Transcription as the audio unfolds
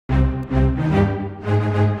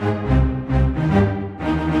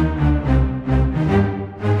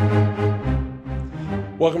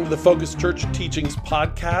Welcome to the Focus Church Teachings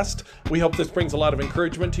podcast. We hope this brings a lot of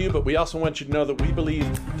encouragement to you, but we also want you to know that we believe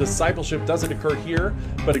discipleship doesn't occur here,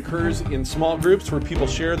 but occurs in small groups where people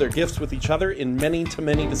share their gifts with each other in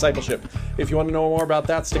many-to-many discipleship. If you want to know more about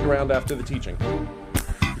that, stick around after the teaching.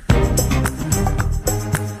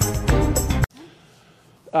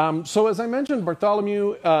 So as I mentioned,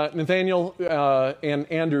 Bartholomew, Nathaniel, and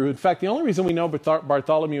Andrew, in fact, the only reason we know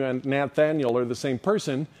Bartholomew and Nathaniel are the same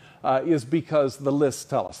person is because the lists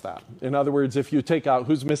tell us that. In other words, if you take out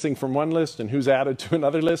who's missing from one list and who's added to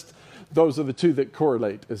another list, those are the two that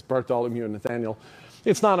correlate, is Bartholomew and Nathaniel.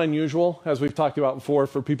 It's not unusual, as we've talked about before,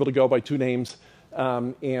 for people to go by two names,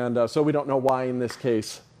 so we don't know why in this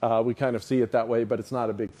case. We kind of see it that way, but it's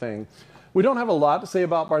not a big thing. We don't have a lot to say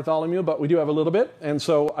about Bartholomew, but we do have a little bit, and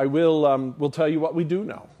so I will tell you what we do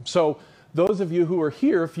know. So those of you who were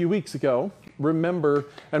here a few weeks ago remember,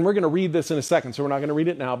 and we're going to read this in a second, so we're not going to read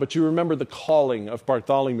it now, but you remember the calling of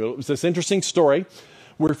Bartholomew. It was this interesting story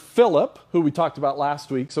where Philip, who we talked about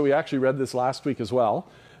last week, so we actually read this last week as well,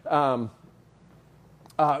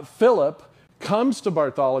 Philip comes to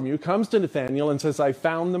Bartholomew, comes to Nathaniel, and says, I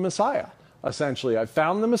found the Messiah, essentially. I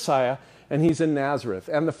found the Messiah, and he's in Nazareth.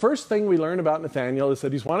 And the first thing we learn about Nathaniel is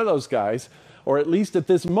that he's one of those guys, or at least at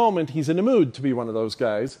this moment, he's in a mood to be one of those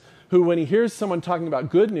guys, who when he hears someone talking about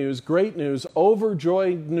good news, great news,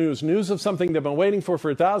 overjoyed news, news of something they've been waiting for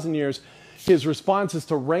 1,000 years, his response is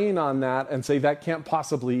to rain on that and say that can't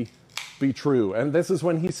possibly be true. And this is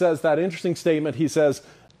when he says that interesting statement. He says,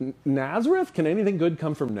 Nazareth? Can anything good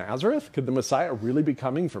come from Nazareth? Could the Messiah really be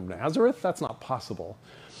coming from Nazareth? That's not possible.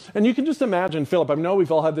 And you can just imagine, Philip, I know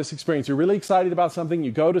we've all had this experience. You're really excited about something.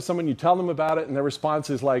 You go to someone, you tell them about it, and their response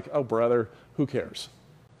is like, oh, brother, who cares?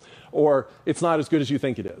 Or it's not as good as you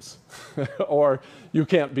think it is. Or you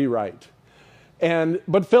can't be right.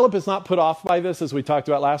 But Philip is not put off by this, as we talked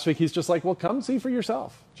about last week. He's just like, well, come see for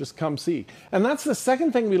yourself. Just come see. And that's the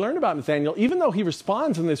second thing we learn about Nathaniel, even though he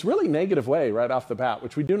responds in this really negative way right off the bat,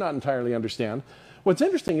 which we do not entirely understand. What's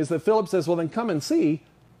interesting is that Philip says, well, then come and see.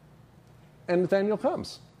 And Nathaniel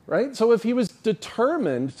comes. Right? So if he was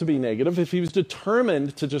determined to be negative, if he was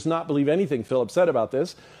determined to just not believe anything Philip said about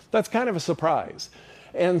this, that's kind of a surprise.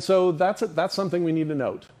 And so that's something we need to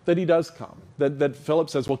note, that he does come, that Philip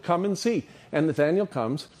says, well, come and see. And Nathaniel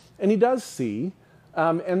comes, and he does see.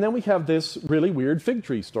 And then we have this really weird fig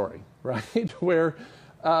tree story, right? Where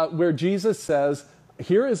Jesus says,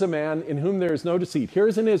 here is a man in whom there is no deceit. Here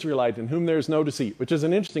is an Israelite in whom there is no deceit, which is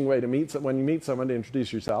an interesting way to when you meet someone to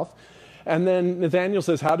introduce yourself. And then Nathaniel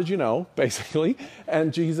says, how did you know, basically?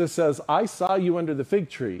 And Jesus says, I saw you under the fig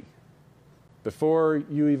tree before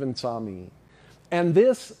you even saw me. And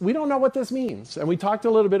this, we don't know what this means. And we talked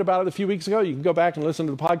a little bit about it a few weeks ago. You can go back and listen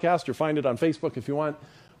to the podcast or find it on Facebook if you want.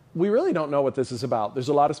 We really don't know what this is about. There's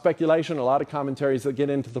a lot of speculation, a lot of commentaries that get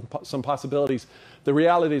into some possibilities. The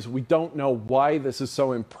reality is we don't know why this is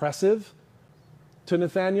so impressive to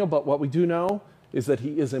Nathaniel, but what we do know is that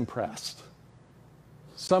he is impressed.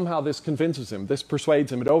 Somehow this convinces him, this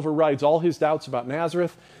persuades him. It overrides all his doubts about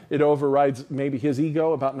Nazareth. It overrides maybe his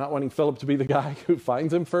ego about not wanting Philip to be the guy who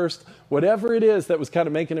finds him first. Whatever it is that was kind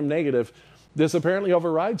of making him negative, this apparently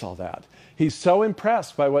overrides all that. He's so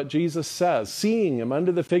impressed by what Jesus says, seeing him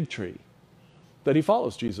under the fig tree, that he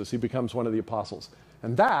follows Jesus. He becomes one of the apostles.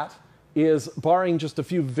 And that is, barring just a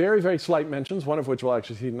few very, very slight mentions, one of which we'll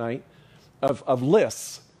actually see tonight, of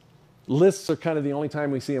lists. Lists are kind of the only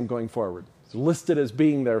time we see him going forward. Listed as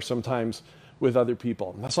being there sometimes with other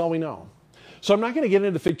people. And that's all we know. So I'm not going to get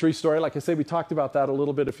into the fig tree story. Like I say, we talked about that a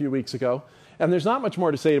little bit a few weeks ago. And there's not much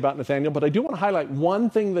more to say about Nathaniel, but I do want to highlight one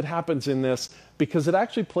thing that happens in this because it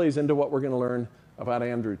actually plays into what we're going to learn about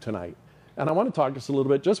Andrew tonight. And I want to talk just a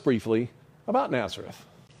little bit, just briefly, about Nazareth.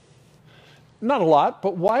 Not a lot,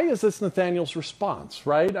 but why is this Nathaniel's response,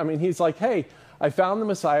 right? I mean, he's like, hey, I found the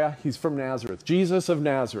Messiah. He's from Nazareth, Jesus of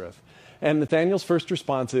Nazareth. And Nathaniel's first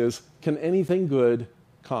response is, can anything good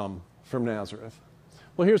come from Nazareth?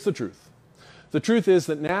 Well, here's the truth. The truth is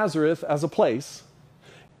that Nazareth as a place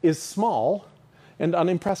is small and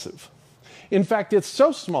unimpressive. In fact, it's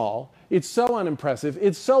so small, it's so unimpressive,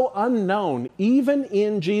 it's so unknown, even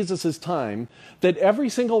in Jesus' time, that every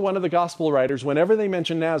single one of the gospel writers, whenever they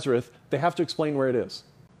mention Nazareth, they have to explain where it is.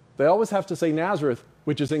 They always have to say Nazareth,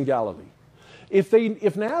 which is in Galilee.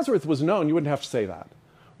 If Nazareth was known, you wouldn't have to say that.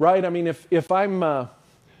 Right? I mean, if I'm,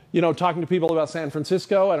 talking to people about San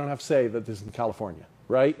Francisco, I don't have to say that this is in California,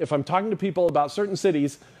 right? If I'm talking to people about certain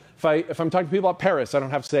cities, if I'm talking to people about Paris, I don't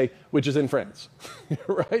have to say, which is in France,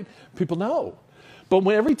 right? People know. But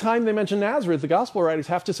every time they mention Nazareth, the gospel writers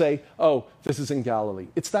have to say, oh, this is in Galilee.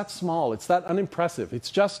 It's that small. It's that unimpressive. It's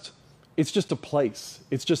just a place.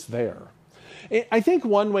 It's just there. I think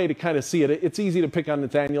one way to kind of see it, it's easy to pick on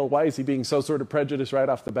Nathaniel. Why is he being so sort of prejudiced right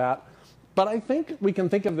off the bat? But I think we can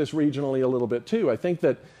think of this regionally a little bit too. I think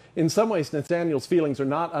that in some ways Nathaniel's feelings are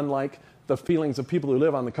not unlike the feelings of people who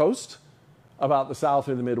live on the coast about the South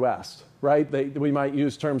or the Midwest, right? We might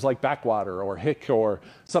use terms like backwater or hick or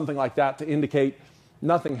something like that to indicate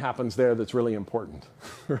nothing happens there that's really important,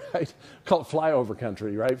 right? Call it flyover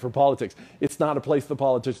country, right, for politics. It's not a place the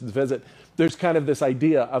politicians visit. There's kind of this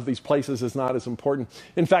idea of these places as not as important.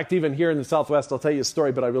 In fact, even here in the Southwest, I'll tell you a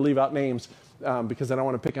story, but I will leave out names because I don't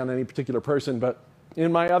want to pick on any particular person. But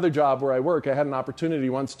in my other job where I work, I had an opportunity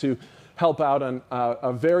once to help out on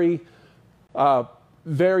a very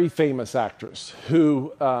famous actress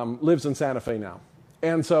who lives in Santa Fe now.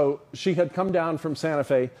 And so she had come down from Santa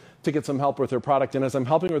Fe to get some help with her product. And as I'm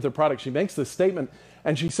helping her with her product, she makes this statement,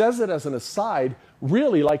 and she says it as an aside,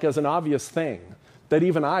 really like as an obvious thing that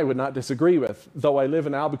even I would not disagree with. Though I live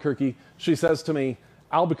in Albuquerque, she says to me,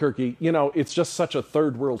 Albuquerque, you know, it's just such a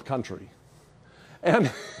third world country.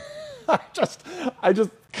 And I just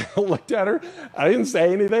looked at her. I didn't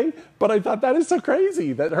say anything, but I thought that is so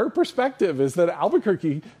crazy that her perspective is that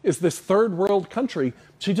Albuquerque is this third world country.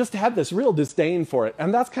 She just had this real disdain for it.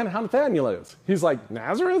 And that's kind of how Nathaniel is. He's like,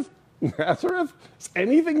 Nazareth? Nazareth? Does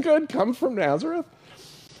anything good come from Nazareth?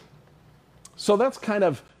 So that's kind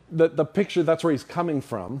of the picture. That's where he's coming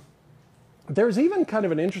from. There's even kind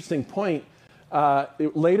of an interesting point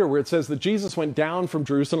later where it says that Jesus went down from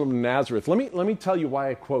Jerusalem to Nazareth. Let me tell you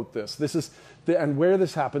why I quote this. This is and where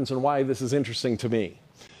this happens and why this is interesting to me.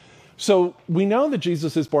 So we know that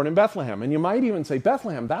Jesus is born in Bethlehem, and you might even say,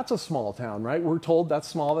 Bethlehem, that's a small town, right? We're told that's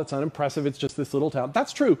small, that's unimpressive, it's just this little town.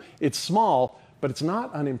 That's true, it's small, but it's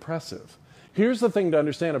not unimpressive. Here's the thing to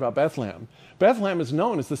understand about Bethlehem. Bethlehem is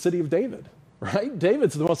known as the city of David, right?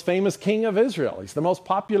 David's the most famous king of Israel. He's the most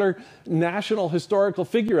popular national historical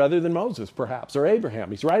figure other than Moses, perhaps, or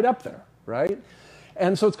Abraham. He's right up there, right?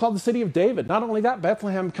 And so it's called the city of David. Not only that,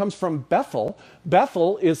 Bethlehem comes from Bethel.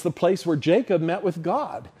 Bethel is the place where Jacob met with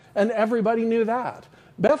God. And everybody knew that.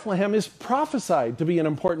 Bethlehem is prophesied to be an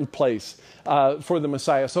important place for the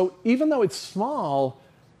Messiah. So even though it's small,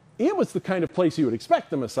 it was the kind of place you would expect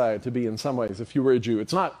the Messiah to be in some ways if you were a Jew.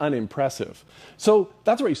 It's not unimpressive. So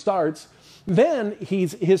that's where he starts. Then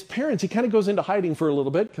his parents, he kind of goes into hiding for a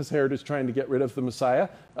little bit because Herod is trying to get rid of the Messiah,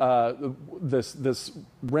 this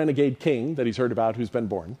renegade king that he's heard about who's been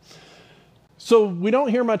born. So we don't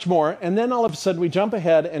hear much more, and then all of a sudden we jump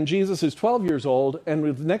ahead, and Jesus is 12 years old,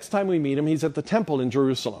 and the next time we meet him, he's at the temple in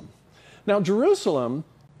Jerusalem. Now, Jerusalem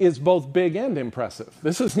is both big and impressive.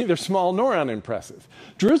 This is neither small nor unimpressive.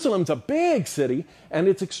 Jerusalem's a big city, and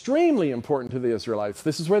it's extremely important to the Israelites.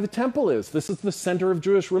 This is where the temple is. This is the center of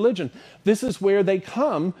Jewish religion. This is where they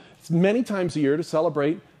come many times a year to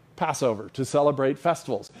celebrate Passover, to celebrate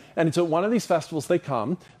festivals. And it's at one of these festivals they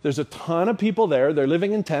come. There's a ton of people there. They're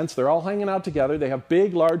living in tents. They're all hanging out together. They have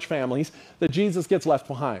big, large families that Jesus gets left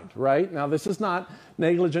behind, right? Now, this is not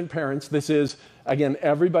negligent parents. This is, again,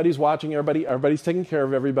 everybody's watching everybody. Everybody's taking care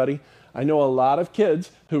of everybody. I know a lot of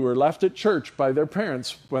kids who were left at church by their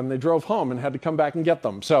parents when they drove home and had to come back and get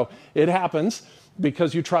them. So it happens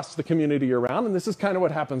because you trust the community you're around, and this is kind of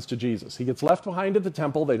what happens to Jesus. He gets left behind at the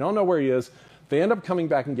temple. They don't know where he is. They end up coming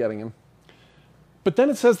back and getting him. But then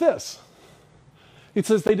it says this. It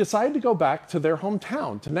says they decide to go back to their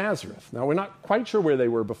hometown, to Nazareth. Now, we're not quite sure where they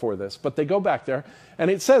were before this, but they go back there, and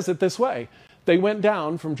it says it this way. They went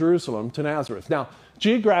down from Jerusalem to Nazareth. Now,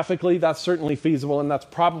 geographically, that's certainly feasible, and that's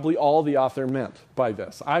probably all the author meant by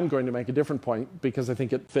this. I'm going to make a different point because I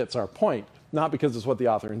think it fits our point, not because it's what the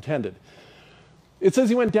author intended. It says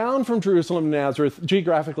he went down from Jerusalem to Nazareth.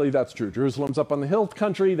 Geographically, that's true. Jerusalem's up on the hill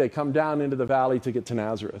country. They come down into the valley to get to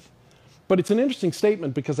Nazareth. But it's an interesting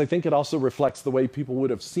statement because I think it also reflects the way people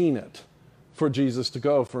would have seen it. For Jesus to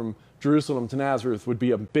go from Jerusalem to Nazareth would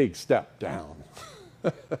be a big step down.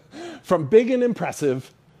 From big and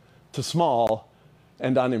impressive to small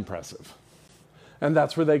and unimpressive. And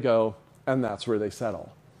that's where they go, and that's where they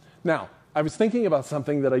settle. Now, I was thinking about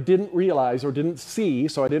something that I didn't realize or didn't see,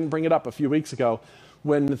 so I didn't bring it up a few weeks ago,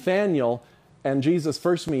 when Nathaniel and Jesus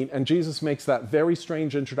first meet, and Jesus makes that very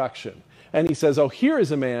strange introduction. And he says, oh, here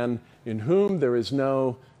is a man in whom there is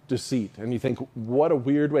no deceit. And you think, what a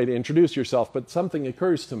weird way to introduce yourself, but something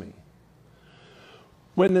occurs to me.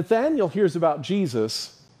 When Nathaniel hears about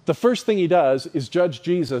Jesus, the first thing he does is judge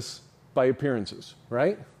Jesus by appearances,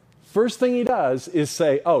 right? First thing he does is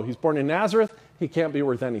say, oh, he's born in Nazareth, he can't be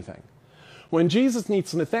worth anything. When Jesus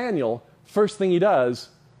meets Nathaniel, first thing he does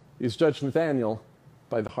is judge Nathaniel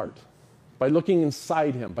by the heart, by looking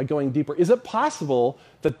inside him, by going deeper. Is it possible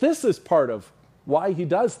that this is part of why he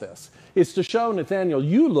does this? It's to show Nathaniel,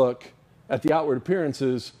 you look at the outward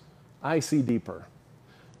appearances, I see deeper.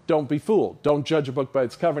 Don't be fooled. Don't judge a book by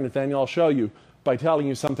its cover. Nathaniel, I'll show you by telling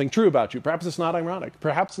you something true about you. Perhaps it's not ironic.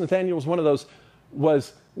 Perhaps Nathaniel was one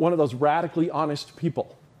of those radically honest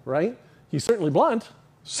people, right? He's certainly blunt,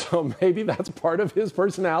 so maybe that's part of his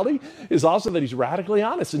personality, is also that he's radically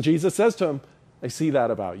honest. And Jesus says to him, I see that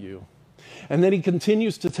about you. And then he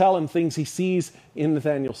continues to tell him things he sees in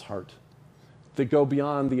Nathaniel's heart that go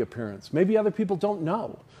beyond the appearance. Maybe other people don't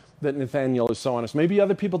know that Nathaniel is so honest. Maybe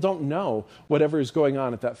other people don't know whatever is going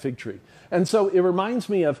on at that fig tree. And so it reminds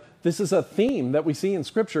me of, this is a theme that we see in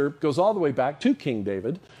Scripture, goes all the way back to King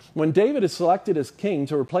David. When David is selected as king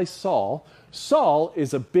to replace Saul, Saul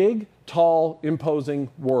is a big, tall, imposing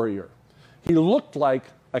warrior. He looked like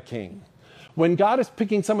a king. When God is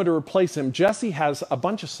picking someone to replace him, Jesse has a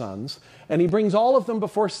bunch of sons, and he brings all of them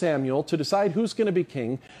before Samuel to decide who's going to be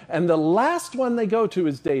king. And the last one they go to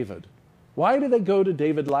is David. Why do they go to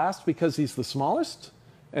David last? Because he's the smallest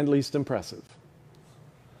and least impressive.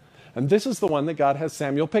 And this is the one that God has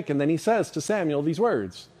Samuel pick. And then he says to Samuel these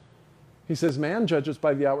words. He says, man judges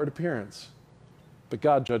by the outward appearance, but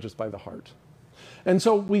God judges by the heart. And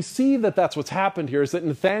so we see that that's what's happened here, is that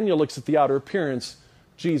Nathaniel looks at the outer appearance,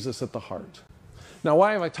 Jesus at the heart. Now,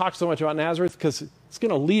 why have I talked so much about Nazareth? Because it's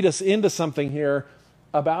going to lead us into something here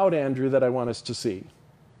about Andrew that I want us to see.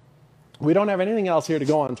 We don't have anything else here to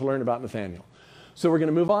go on to learn about Nathaniel. So we're going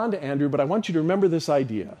to move on to Andrew, but I want you to remember this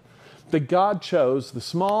idea, that God chose the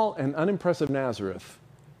small and unimpressive Nazareth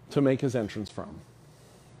to make his entrance from.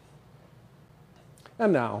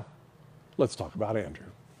 And now, let's talk about Andrew.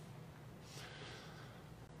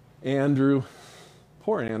 Andrew,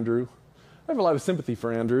 poor Andrew. I have a lot of sympathy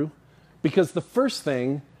for Andrew, because the first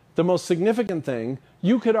thing, the most significant thing,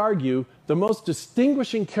 you could argue the most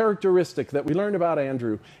distinguishing characteristic that we learn about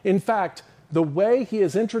Andrew, in fact, the way he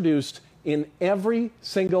is introduced in every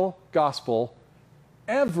single gospel,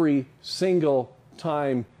 every single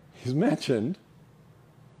time he's mentioned,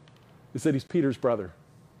 is that he's Peter's brother.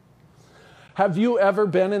 Have you ever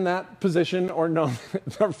been in that position or known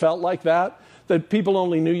or felt like that? That people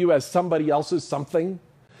only knew you as somebody else's something?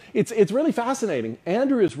 It's really fascinating.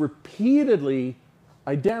 Andrew is repeatedly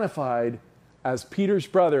identified as Peter's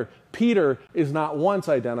brother. Peter is not once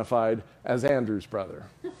identified as Andrew's brother.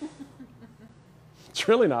 It's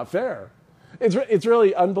really not fair. It's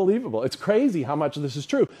really unbelievable. It's crazy how much of this is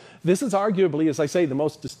true. This is arguably, as I say, the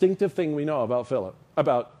most distinctive thing we know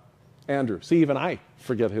about Andrew. See, even I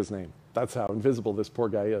forget his name. That's how invisible this poor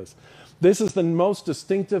guy is. This is the most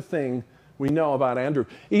distinctive thing we know about Andrew.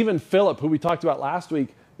 Even Philip, who we talked about last week,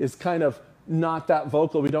 is kind of not that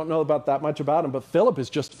vocal. We don't know about that much about him, but Philip is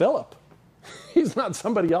just Philip. He's not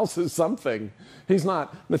somebody else's something. He's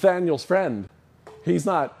not Nathaniel's friend. He's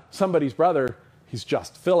not somebody's brother. He's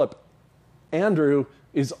just Philip. Andrew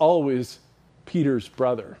is always Peter's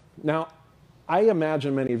brother. Now, I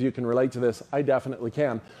imagine many of you can relate to this. I definitely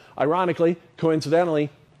can. Ironically, coincidentally,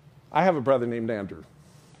 I have a brother named Andrew.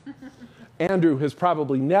 Andrew has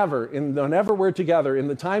probably never, whenever we're together, in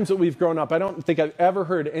the times that we've grown up, I don't think I've ever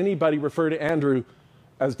heard anybody refer to Andrew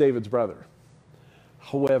as David's brother.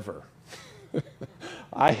 However,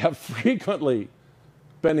 I have frequently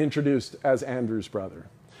been introduced as Andrew's brother.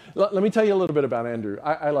 Let me tell you a little bit about Andrew.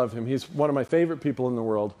 I love him. He's one of my favorite people in the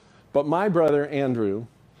world. But my brother, Andrew,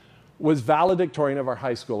 was valedictorian of our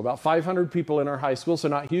high school. About 500 people in our high school, so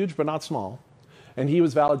not huge, but not small. And he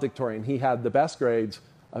was valedictorian. He had the best grades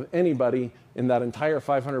of anybody in that entire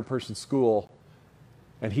 500-person school.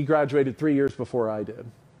 And he graduated 3 years before I did.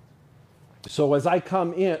 So as I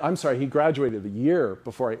come in, he graduated a year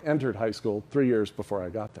before I entered high school, 3 years before I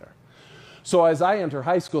got there. So as I enter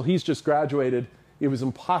high school, he's just graduated. It was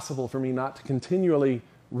impossible for me not to continually,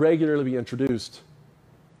 regularly be introduced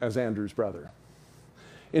as Andrew's brother.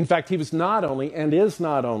 In fact, he was not only, and is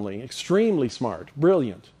not only, extremely smart,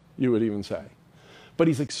 brilliant, you would even say, but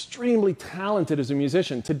he's extremely talented as a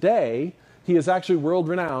musician. Today, he is actually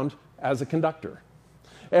world-renowned as a conductor.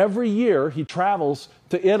 Every year, he travels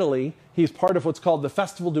to Italy. He's part of what's called the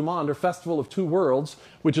Festival du Monde, or Festival of Two Worlds,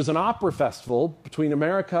 which is an opera festival between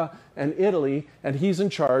America and Italy, and he's in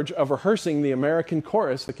charge of rehearsing the American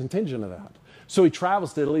chorus, the contingent of that. So he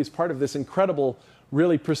travels to Italy as part of this incredible,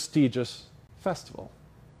 really prestigious festival.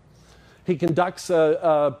 He conducts,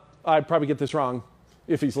 I'd probably get this wrong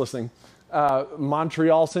if he's listening,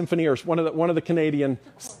 Montreal Symphony, or one of the Canadian,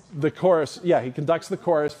 the chorus. Yeah, he conducts the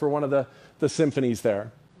chorus for one of the symphonies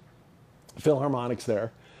there, Philharmonics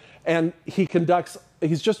there. And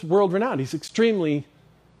he's just world-renowned. He's extremely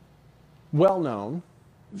well-known,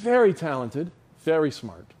 very talented, very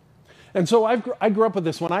smart. And so I grew up with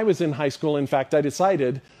this. When I was in high school, in fact, I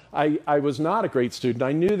decided I was not a great student.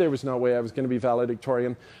 I knew there was no way I was going to be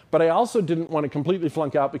valedictorian, but I also didn't want to completely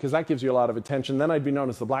flunk out because that gives you a lot of attention. Then I'd be known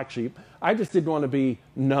as the black sheep. I just didn't want to be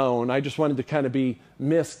known. I just wanted to kind of be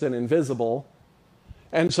missed and invisible.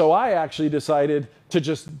 And so I actually decided to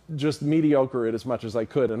just mediocre it as much as I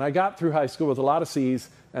could. And I got through high school with a lot of C's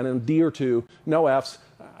and a D or two, no F's,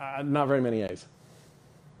 not very many A's.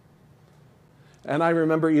 And I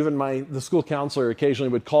remember even the school counselor occasionally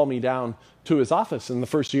would call me down to his office in the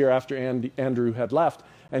first year after Andrew had left.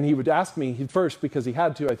 And he would ask me first, because he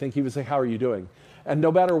had to, I think, he would say, "How are you doing?" And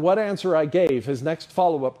no matter what answer I gave, his next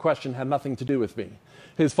follow-up question had nothing to do with me.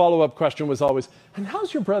 His follow-up question was always, "And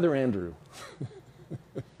how's your brother Andrew?"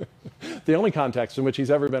 The only context in which he's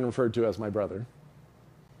ever been referred to as my brother.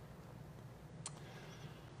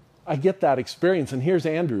 I get that experience, and here's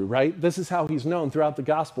Andrew, right? This is how he's known throughout the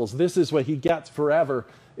Gospels. This is what he gets forever,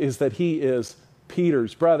 is that he is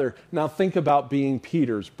Peter's brother. Now think about being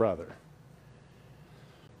Peter's brother.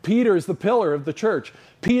 Peter is the pillar of the church.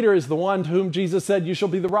 Peter is the one to whom Jesus said, "You shall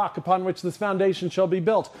be the rock upon which this foundation shall be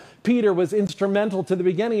built." Peter was instrumental to the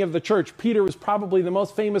beginning of the church. Peter was probably the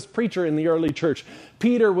most famous preacher in the early church.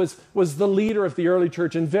 Peter was the leader of the early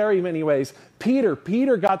church in very many ways. Peter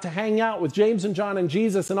got to hang out with James and John and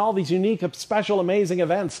Jesus in all these unique, special, amazing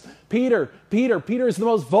events. Peter is the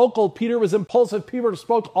most vocal. Peter was impulsive. Peter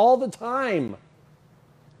spoke all the time.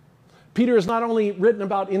 Peter is not only written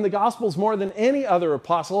about in the Gospels more than any other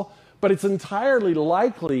apostle, but it's entirely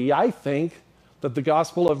likely, I think, that the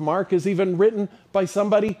Gospel of Mark is even written by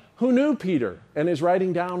somebody who knew Peter and is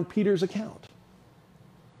writing down Peter's account.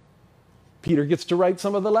 Peter gets to write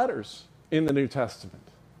some of the letters in the New Testament.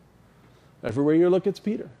 Everywhere you look, it's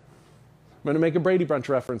Peter. I'm going to make a Brady Bunch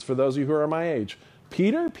reference for those of you who are my age.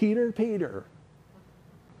 Peter.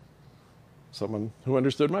 Someone who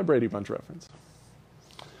understood my Brady Bunch reference.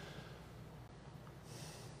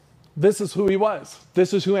 This is who he was.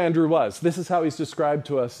 This is who Andrew was. This is how he's described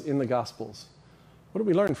to us in the Gospels. What do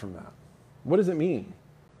we learn from that? What does it mean?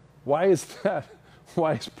 Why is that?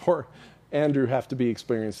 Why does poor Andrew have to be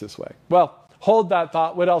experienced this way? Well, hold that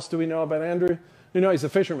thought. What else do we know about Andrew? You know, he's a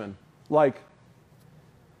fisherman, like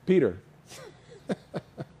Peter.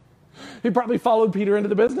 He probably followed Peter into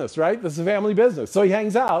the business, right? This is a family business. So he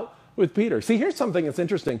hangs out with Peter. See, here's something that's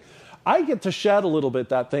interesting. I get to shed a little bit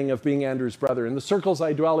that thing of being Andrew's brother. In the circles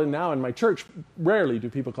I dwell in now in my church, rarely do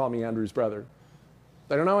people call me Andrew's brother.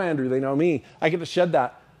 They don't know Andrew, they know me. I get to shed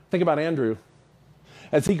that. Think about Andrew.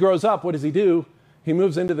 As he grows up, what does he do? He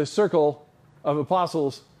moves into this circle of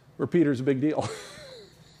apostles where Peter's a big deal.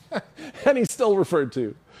 And he's still referred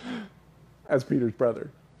to as Peter's brother.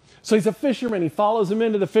 So he's a fisherman. He follows him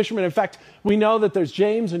into the fishermen. In fact, we know that there's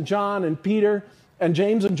James and John and Peter. And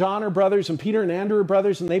James and John are brothers, and Peter and Andrew are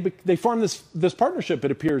brothers, and they form this partnership,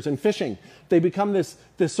 it appears, in fishing. They become this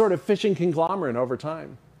sort of fishing conglomerate over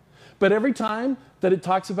time. But every time that it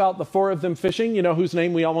talks about the four of them fishing, you know whose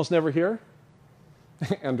name we almost never hear?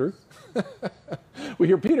 Andrew. We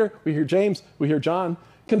hear Peter, we hear James, we hear John.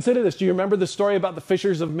 Consider this. Do you remember the story about the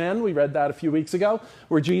fishers of men? We read that a few weeks ago,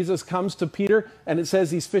 where Jesus comes to Peter, and it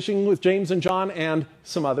says he's fishing with James and John and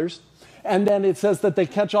some others. And then it says that they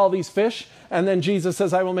catch all these fish, and then Jesus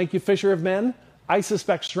says, "I will make you fisher of men." I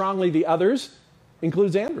suspect strongly the others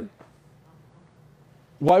includes Andrew.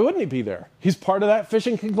 Why wouldn't he be there? He's part of that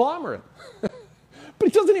fishing conglomerate. But he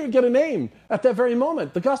doesn't even get a name at that very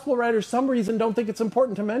moment. The gospel writers, for some reason, don't think it's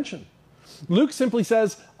important to mention. Luke simply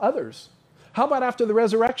says others. How about after the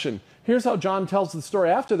resurrection? Here's how John tells the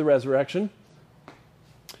story after the resurrection.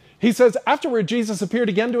 He says, afterward, Jesus appeared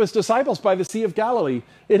again to his disciples by the Sea of Galilee.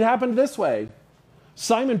 It happened this way.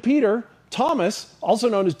 Simon Peter, Thomas, also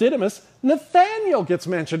known as Didymus, Nathanael gets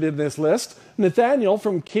mentioned in this list. Nathanael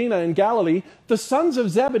from Cana in Galilee, the sons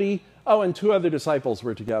of Zebedee, and two other disciples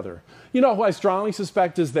were together. You know who I strongly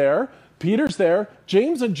suspect is there? Peter's there.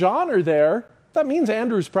 James and John are there. That means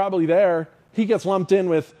Andrew's probably there. He gets lumped in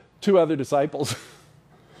with two other disciples.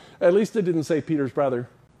 At least it didn't say Peter's brother.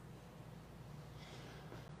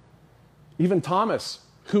 Even Thomas,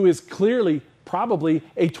 who is clearly probably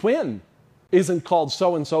a twin, isn't called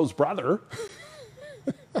so-and-so's brother.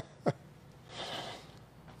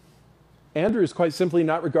 Andrew is quite simply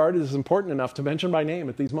not regarded as important enough to mention by name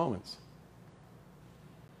at these moments.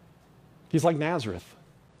 He's like Nazareth.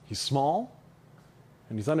 He's small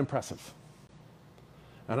and he's unimpressive.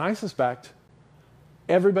 And I suspect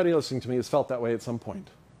everybody listening to me has felt that way at some point.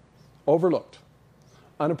 Overlooked,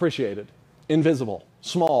 unappreciated, invisible,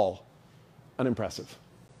 small, unimpressive.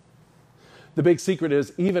 The big secret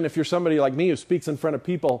is, even if you're somebody like me who speaks in front of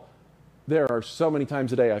people, there are so many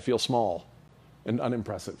times a day I feel small and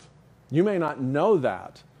unimpressive. You may not know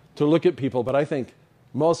that to look at people, but I think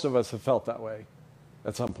most of us have felt that way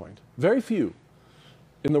at some point. Very few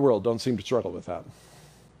in the world don't seem to struggle with that.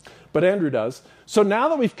 But Andrew does. So now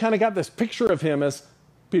that we've kind of got this picture of him as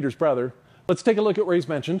Peter's brother, let's take a look at where he's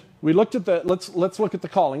mentioned. We looked at the, let's look at the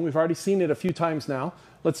calling. We've already seen it a few times now.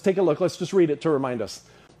 Let's take a look. Let's just read it to remind us.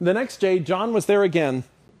 The next day, John was there again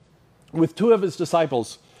with 2 of his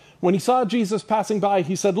disciples. When he saw Jesus passing by,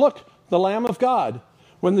 he said, "Look, the Lamb of God."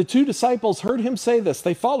 When the 2 disciples heard him say this,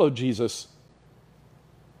 they followed Jesus.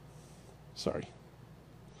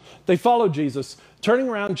 They followed Jesus. Turning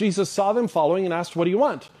around, Jesus saw them following and asked, "What do you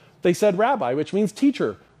want?" They said, "Rabbi," which means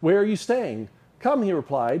teacher. "Where are you staying?" "Come," he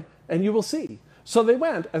replied, "and you will see." So they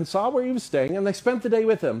went and saw where he was staying, and they spent the day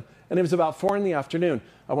with him. And it was about 4 p.m.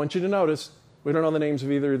 I want you to notice, we don't know the names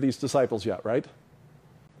of either of these disciples yet, right?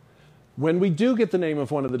 When we do get the name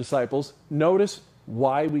of one of the disciples, notice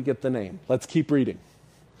why we get the name. Let's keep reading.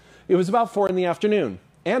 It was about 4 p.m.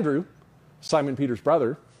 Andrew, Simon Peter's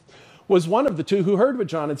brother, was one of the 2 who heard what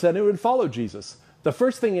John had said and would follow Jesus. The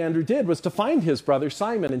first thing Andrew did was to find his brother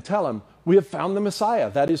Simon and tell him, "We have found the Messiah,"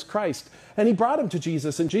 that is Christ. And he brought him to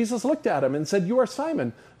Jesus, and Jesus looked at him and said, "You are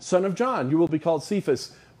Simon, son of John. You will be called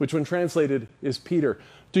Cephas," which when translated is Peter.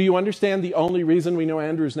 Do you understand the only reason we know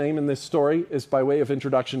Andrew's name in this story is by way of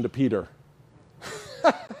introduction to Peter?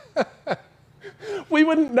 We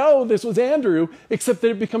wouldn't know this was Andrew, except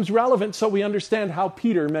that it becomes relevant so we understand how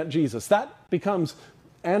Peter met Jesus.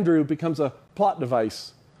 Andrew becomes a plot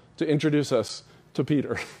device to introduce us to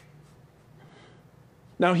Peter.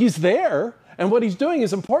 Now he's there, and what he's doing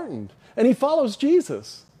is important, and he follows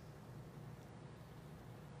Jesus.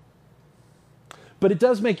 But it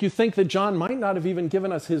does make you think that John might not have even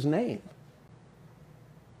given us his name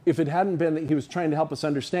if it hadn't been that he was trying to help us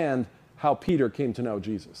understand how Peter came to know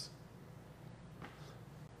Jesus.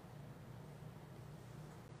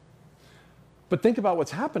 But think about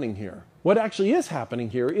what's happening here. What actually is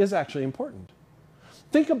happening here is actually important.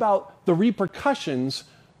 Think about the repercussions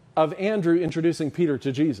of Andrew introducing Peter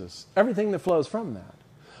to Jesus. Everything that flows from that.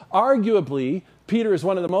 Arguably, Peter is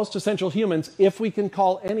one of the most essential humans, if we can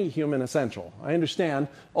call any human essential. I understand,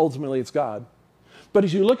 ultimately it's God. But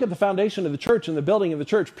as you look at the foundation of the church and the building of the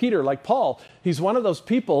church, Peter, like Paul, he's one of those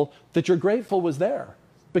people that you're grateful was there.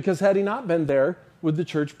 Because had he not been there, would the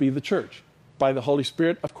church be the church? By the Holy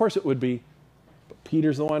Spirit? Of course it would be. But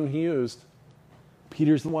Peter's the one he used.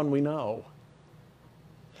 Peter's the one we know.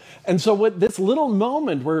 And so what this little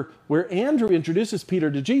moment where Andrew introduces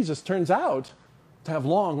Peter to Jesus turns out to have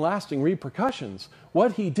long-lasting repercussions.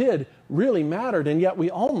 What he did really mattered, and yet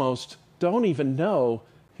we almost don't even know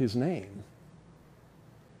his name.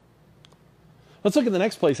 Let's look at the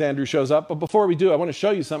next place Andrew shows up, but before we do, I want to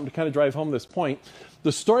show you something to kind of drive home this point.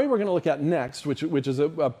 The story we're going to look at next, which is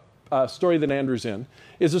a story that Andrew's in,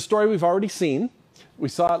 is a story we've already seen. We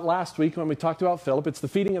saw it last week when we talked about Philip. It's the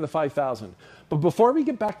feeding of the 5,000. But before we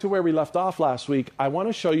get back to where we left off last week, I want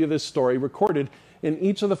to show you this story recorded in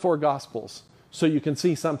each of the 4 Gospels so you can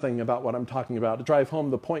see something about what I'm talking about, to drive home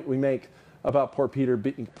the point we make about poor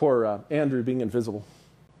Andrew being invisible.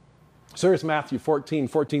 So here's Matthew 14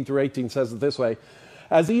 through 18 says it this way.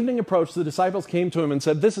 As evening approached, the disciples came to him and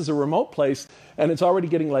said, "This is a remote place, and it's already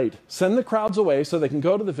getting late. Send the crowds away so they can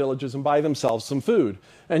go to the villages and buy themselves some food."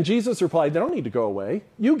 And Jesus replied, "They don't need to go away.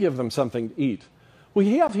 You give them something to eat."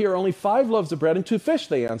 "We have here only 5 loaves of bread and 2 fish,"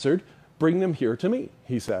 they answered. "Bring them here to me,"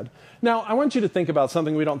 he said. Now, I want you to think about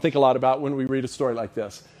something we don't think a lot about when we read a story like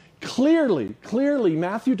this. Clearly,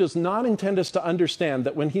 Matthew does not intend us to understand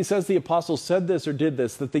that when he says the apostles said this or did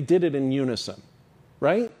this, that they did it in unison,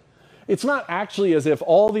 right? It's not actually as if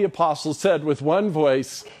all the apostles said with one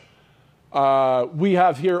voice, "We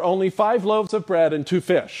have here only 5 loaves of bread and 2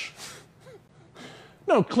 fish."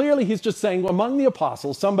 No, clearly he's just saying, well, among the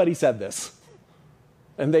apostles, somebody said this.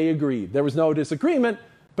 And they agreed. There was no disagreement,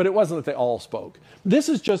 but it wasn't that they all spoke. This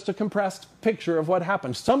is just a compressed picture of what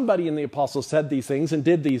happened. Somebody in the apostles said these things and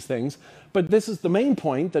did these things, but this is the main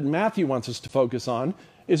point that Matthew wants us to focus on,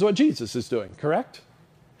 is what Jesus is doing, correct?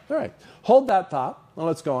 All right, hold that thought, and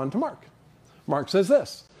let's go on to Mark. Mark says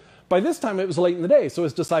this. By this time it was late in the day, so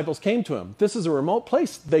his disciples came to him. "This is a remote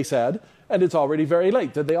place," they said, "and it's already very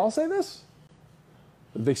late." Did they all say this?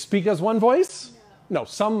 Did they speak as one voice? No,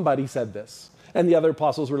 somebody said this. And the other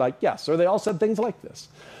apostles were like, yes, or they all said things like this.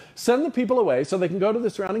 "Send the people away so they can go to the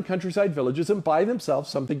surrounding countryside villages and buy themselves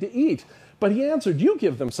something to eat." But he answered, "You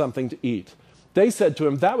give them something to eat." They said to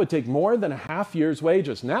him, "That would take more than a half year's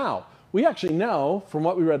wages." Now, we actually know from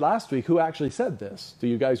what we read last week who actually said this. Do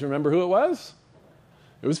you guys remember who it was?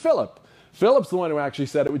 It was Philip. Philip's the one who actually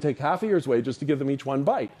said it would take half a year's wages to give them each one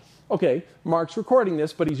bite. Okay, Mark's recording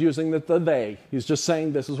this, but he's using the they. He's just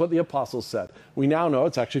saying this is what the apostles said. We now know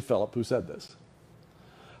it's actually Philip who said this.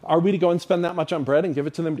 Are we to go and spend that much on bread and give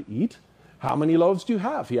it to them to eat? How many loaves do you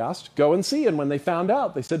have? He asked. Go and see. And when they found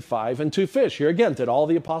out, they said 5 and 2 fish. Here again, did all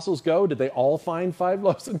the apostles go? Did they all find 5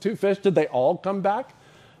 loaves and 2 fish? Did they all come back?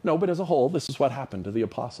 No, but as a whole, this is what happened to the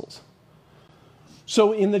apostles.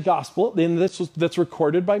 So in the gospel, in this that's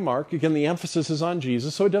recorded by Mark, again, the emphasis is on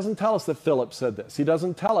Jesus, so it doesn't tell us that Philip said this. He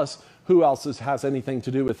doesn't tell us who else has anything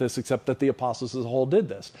to do with this except that the apostles as a whole did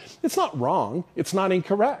this. It's not wrong. It's not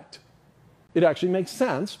incorrect. It actually makes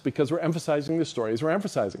sense because we're emphasizing the stories, we're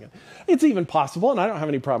emphasizing it. It's even possible, and I don't have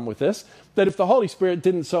any problem with this, that if the Holy Spirit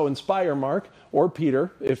didn't so inspire Mark or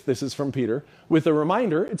Peter, if this is from Peter, with a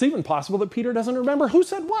reminder, it's even possible that Peter doesn't remember who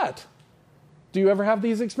said what. Do you ever have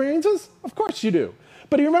these experiences? Of course you do.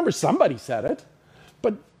 But you remember somebody said it.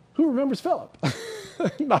 But who remembers Philip?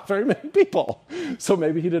 Not very many people. So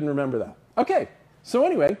maybe he didn't remember that. Okay, so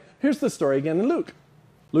anyway, here's the story again in Luke.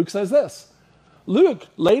 Luke says this. Luke,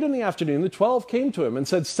 late in the afternoon, the 12 came to him and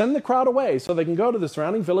said, send the crowd away so they can go to the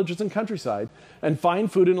surrounding villages and countryside and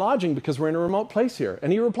find food and lodging because we're in a remote place here.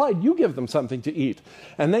 And he replied, you give them something to eat.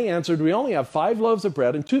 And they answered, we only have 5 loaves of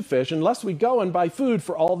bread and 2 fish unless we go and buy food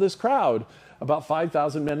for all this crowd. About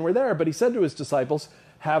 5,000 men were there, but he said to his disciples,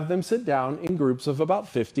 have them sit down in groups of about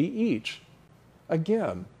 50 each.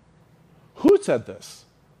 Again, who said this?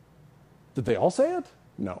 Did they all say it?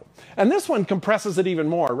 No. And this one compresses it even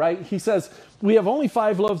more, right? He says, we have only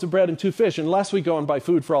 5 loaves of bread and 2 fish unless we go and buy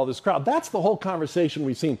food for all this crowd. That's the whole conversation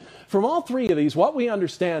we've seen. From all 3 of these, what we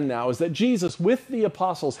understand now is that Jesus, with the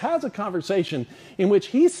apostles, has a conversation in which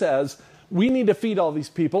he says, we need to feed all these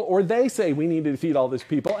people, or they say we need to feed all these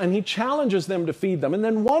people, and he challenges them to feed them. And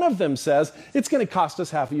then one of them says, it's going to cost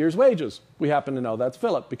us half a year's wages. We happen to know that's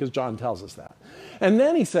Philip, because John tells us that. And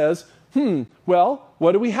then he says, well,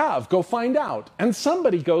 what do we have? Go find out. And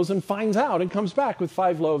somebody goes and finds out and comes back with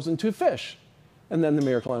 5 loaves and 2 fish. And then the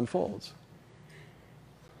miracle unfolds.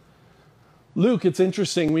 Luke, it's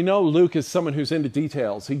interesting. We know Luke is someone who's into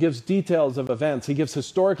details. He gives details of events. He gives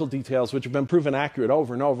historical details which have been proven accurate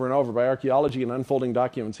over and over and over by archaeology and unfolding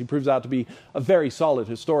documents. He proves out to be a very solid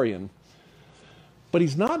historian. But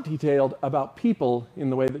he's not detailed about people in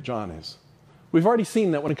the way that John is. We've already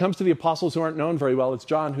seen that when it comes to the apostles who aren't known very well, it's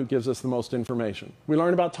John who gives us the most information. We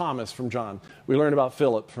learn about Thomas from John. We learn about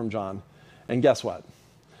Philip from John. And guess what?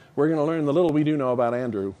 We're going to learn the little we do know about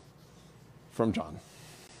Andrew from John.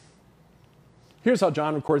 Here's how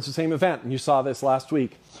John records the same event, and you saw this last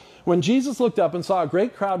week. When Jesus looked up and saw a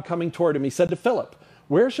great crowd coming toward him, he said to Philip,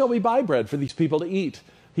 where shall we buy bread for these people to eat?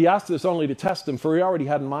 He asked this only to test him, for he already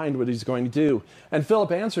had in mind what he's going to do. And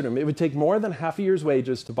Philip answered him, it would take more than half a year's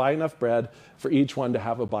wages to buy enough bread for each one to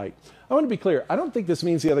have a bite. I want to be clear. I don't think this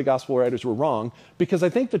means the other gospel writers were wrong, because I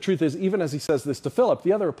think the truth is, even as he says this to Philip,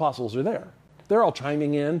 the other apostles are there. They're all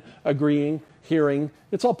chiming in, agreeing, hearing.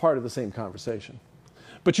 It's all part of the same conversation.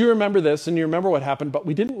 But you remember this, and you remember what happened, but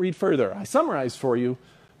we didn't read further. I summarized for you,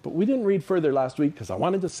 but we didn't read further last week because I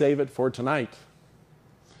wanted to save it for tonight.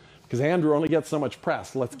 Because Andrew only gets so much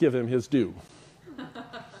press. Let's give him his due.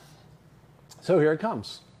 So here it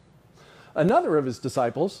comes. Another of his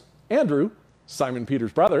disciples, Andrew, Simon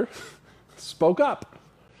Peter's brother, spoke up.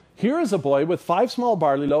 Here is a boy with 5 small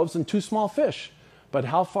barley loaves and 2 small fish. But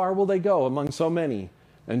how far will they go among so many?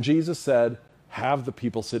 And Jesus said, have the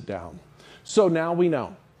people sit down. So now we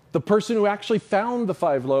know. The person who actually found the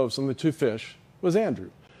 5 loaves and the 2 fish was Andrew.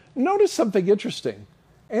 Notice something interesting.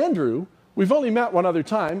 Andrew, we've only met one other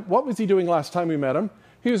time. What was he doing last time we met him?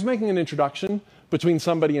 He was making an introduction between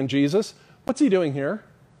somebody and Jesus. What's he doing here?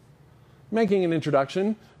 Making an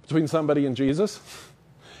introduction between somebody and Jesus.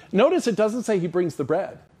 Notice it doesn't say he brings the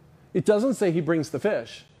bread. It doesn't say he brings the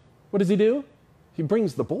fish. What does he do? He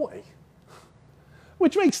brings the boy.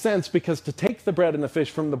 Which makes sense because to take the bread and the fish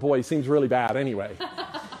from the boy seems really bad anyway.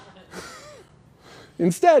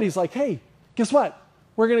 Instead, he's like, hey, guess what?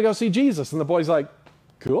 We're going to go see Jesus. And the boy's like,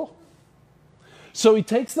 cool. So he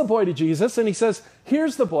takes the boy to Jesus and he says,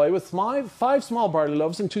 here's the boy with 5 small barley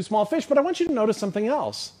loaves and 2 small fish. But I want you to notice something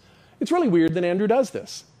else. It's really weird that Andrew does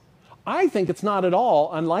this. I think it's not at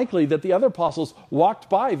all unlikely that the other apostles walked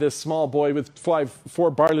by this small boy with 4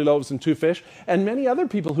 barley loaves and 2 fish and many other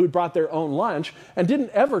people who'd brought their own lunch and didn't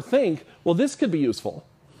ever think, well, this could be useful.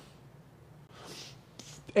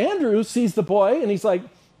 Andrew sees the boy and he's like,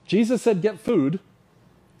 Jesus said, get food.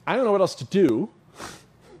 I don't know what else to do.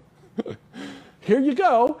 Here you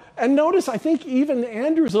go. And notice, I think even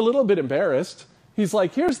Andrew's a little bit embarrassed. He's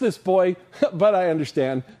like, here's this boy, but I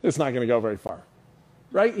understand it's not going to go very far.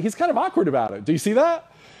 Right? He's kind of awkward about it. Do you see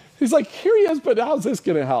that? He's like, here he is, but how's this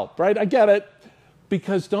going to help, right? I get it.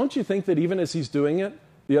 Because don't you think that even as he's doing it,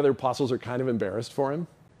 the other apostles are kind of embarrassed for him?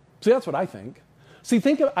 See, that's what I think. See,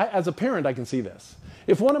 as a parent, I can see this.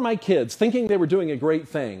 If one of my kids, thinking they were doing a great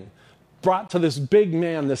thing, brought to this big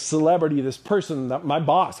man, this celebrity, this person, my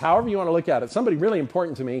boss, however you want to look at it, somebody really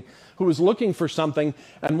important to me who was looking for something,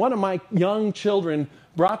 and one of my young children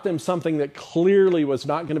brought them something that clearly was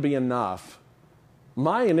not going to be enough,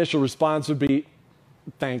 my initial response would be,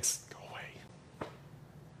 thanks, go away.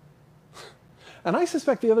 And I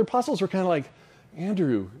suspect the other apostles were kind of like,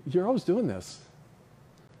 Andrew, you're always doing this.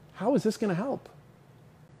 How is this going to help?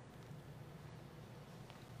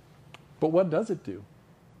 But what does it do?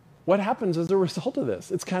 What happens as a result of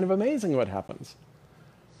this? It's kind of amazing what happens.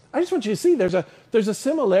 I just want you to see there's a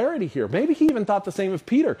similarity here. Maybe he even thought the same of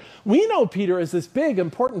Peter. We know Peter as this big,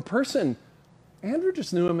 important person. Andrew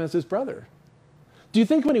just knew him as his brother. Do you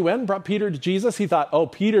think when he went and brought Peter to Jesus, he thought, oh,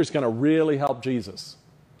 Peter's going to really help Jesus?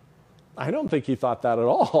 I don't think he thought that at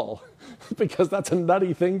all, because that's a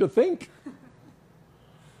nutty thing to think.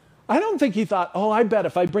 I don't think he thought, oh, I bet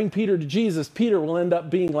if I bring Peter to Jesus, Peter will end up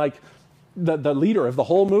being like the leader of the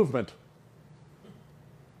whole movement.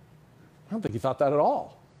 I don't think he thought that at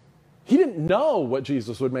all. He didn't know what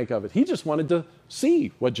Jesus would make of it. He just wanted to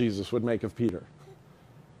see what Jesus would make of Peter.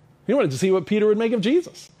 He wanted to see what Peter would make of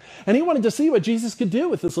Jesus. And he wanted to see what Jesus could do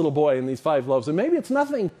with this little boy and these 5 loaves. And maybe it's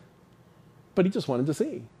nothing, but he just wanted to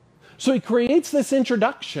see. So he creates this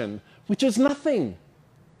introduction, which is nothing.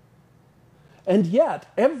 And yet,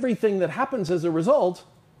 everything that happens as a result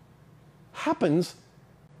happens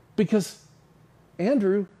because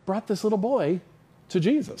Andrew brought this little boy to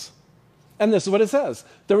Jesus. And this is what it says.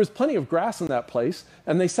 There was plenty of grass in that place,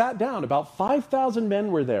 and they sat down. About 5,000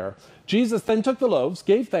 men were there. Jesus then took the loaves,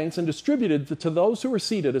 gave thanks, and distributed to those who were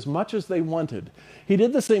seated as much as they wanted. He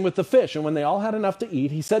did the same with the fish, and when they all had enough to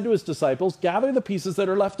eat, he said to his disciples, gather the pieces that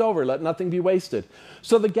are left over, let nothing be wasted.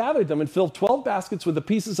 So they gathered them and filled 12 baskets with the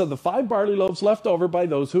pieces of the 5 barley loaves left over by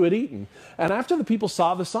those who had eaten. And after the people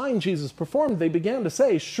saw the sign Jesus performed, they began to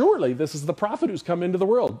say, surely this is the prophet who's come into the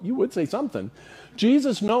world. You would say something.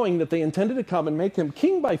 Jesus, knowing that they intended to come and make him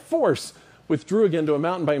king by force, withdrew again to a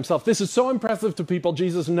mountain by himself. This is so impressive to people.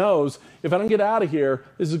 Jesus knows, if I don't get out of here,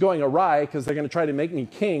 this is going awry because they're going to try to make me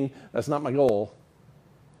king. That's not my goal.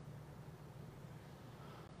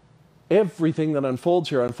 Everything that unfolds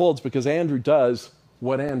here unfolds because Andrew does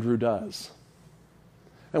what Andrew does.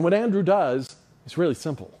 And what Andrew does is really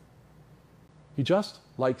simple. He just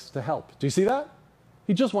likes to help. Do you see that?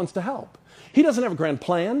 He just wants to help. He doesn't have a grand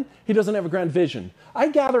plan. He doesn't have a grand vision. I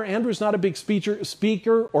gather Andrew's not a big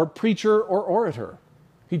speaker or preacher or orator.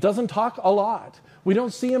 He doesn't talk a lot. We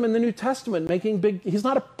don't see him in the New Testament he's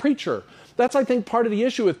not a preacher. That's, I think, part of the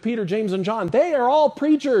issue with Peter, James, and John. They are all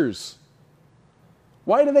preachers.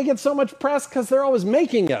 Why do they get so much press? Because they're always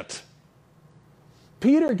making it.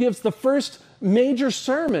 Peter gives the first major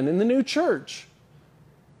sermon in the new church.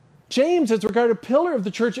 James is regarded a pillar of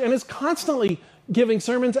the church and is constantly giving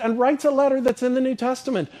sermons and writes a letter that's in the New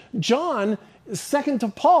Testament. John is second to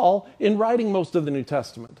Paul in writing most of the New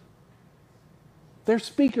Testament. They're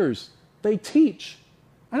speakers. They teach.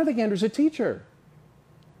 I don't think Andrew's a teacher.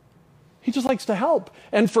 He just likes to help.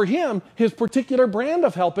 And for him, his particular brand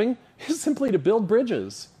of helping is simply to build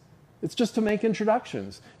bridges. It's just to make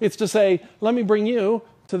introductions. It's to say, let me bring you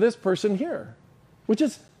to this person here, which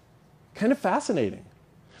is kind of fascinating.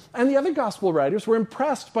 And the other gospel writers were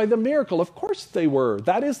impressed by the miracle. Of course they were.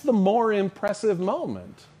 That is the more impressive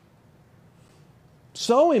moment.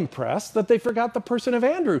 So impressed that they forgot the person of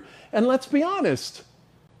Andrew. And let's be honest,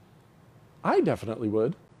 I definitely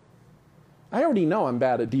would. I already know I'm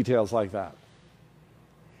bad at details like that.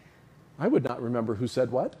 I would not remember who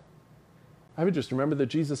said what. I would just remember that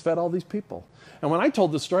Jesus fed all these people. And when I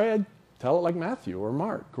told the story, I'd tell it like Matthew or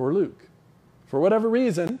Mark or Luke. For whatever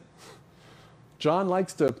reason, John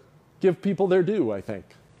likes to give people their due, I think.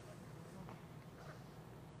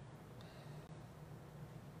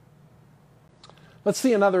 Let's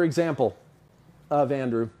see another example of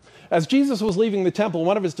Andrew. As Jesus was leaving the temple,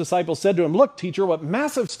 one of his disciples said to him, look, teacher, what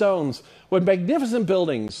massive stones, what magnificent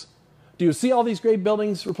buildings. Do you see all these great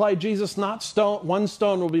buildings? Replied Jesus, not one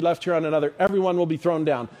stone will be left here on another. Everyone will be thrown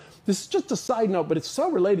down. This is just a side note, but it's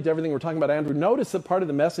so related to everything we're talking about, Andrew. Notice that part of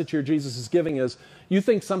the message here Jesus is giving is, you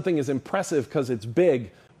think something is impressive because it's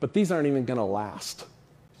big, but these aren't even going to last.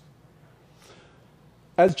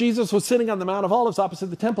 As Jesus was sitting on the Mount of Olives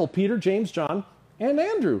opposite the temple, Peter, James, John, and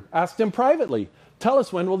Andrew asked him privately, tell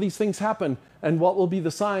us, when will these things happen, and what will be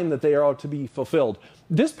the sign that they are to be fulfilled?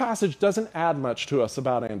 This passage doesn't add much to us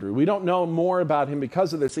about Andrew. We don't know more about him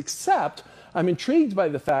because of this, except I'm intrigued by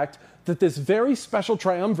the fact that this very special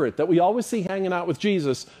triumvirate that we always see hanging out with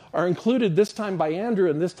Jesus are included this time by Andrew,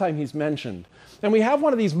 and this time he's mentioned. And we have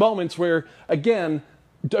one of these moments where, again,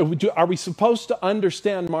 are we supposed to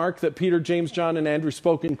understand, Mark, that Peter, James, John, and Andrew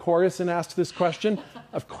spoke in chorus and asked this question?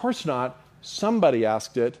 Of course not. Somebody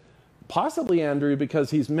asked it, possibly Andrew, because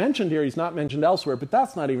he's mentioned here, he's not mentioned elsewhere, but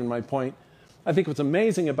that's not even my point. I think what's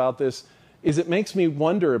amazing about this is it makes me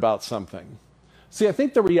wonder about something. See, I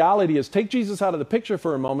think the reality is, take Jesus out of the picture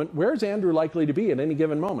for a moment, where's Andrew likely to be at any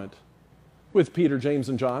given moment? With Peter, James,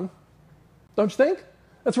 and John. Don't you think?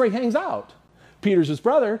 That's where he hangs out. Peter's his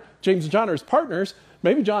brother, James and John are his partners,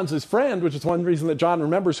 maybe John's his friend, which is one reason that John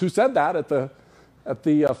remembers who said that at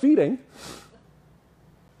the feeding.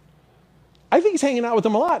 I think he's hanging out with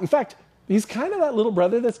them a lot. In fact, he's kind of that little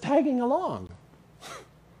brother that's tagging along,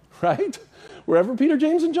 right? Wherever Peter,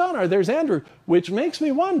 James, and John are, there's Andrew, which makes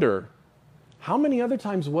me wonder, how many other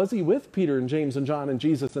times was he with Peter and James and John and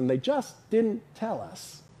Jesus and they just didn't tell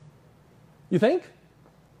us? You think?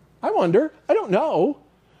 I wonder. I don't know,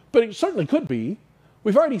 but it certainly could be.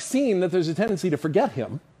 We've already seen that there's a tendency to forget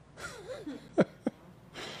him.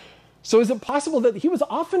 So is it possible that he was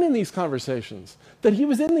often in these conversations, that he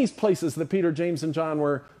was in these places that Peter, James, and John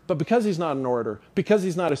were, but because he's not an orator, because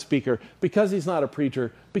he's not a speaker, because he's not a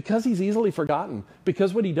preacher, because he's easily forgotten,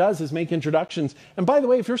 because what he does is make introductions. And by the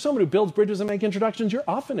way, if you're someone who builds bridges and makes introductions, you're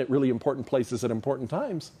often at really important places at important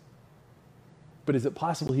times. But is it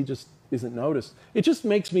possible he just isn't noticed? It just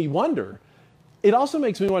makes me wonder. It also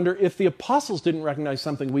makes me wonder if the apostles didn't recognize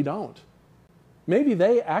something we don't. Maybe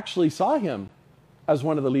they actually saw him as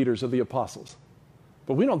one of the leaders of the apostles.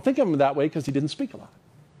 But we don't think of him that way because he didn't speak a lot.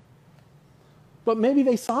 But maybe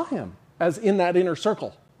they saw him as in that inner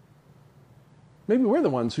circle. Maybe we're the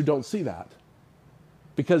ones who don't see that.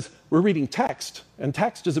 Because we're reading text, and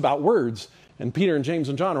text is about words, and Peter and James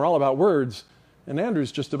and John are all about words, and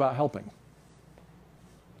Andrew's just about helping.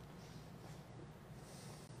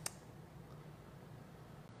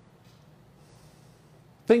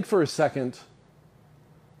 Think for a second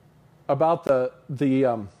about the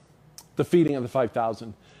feeding of the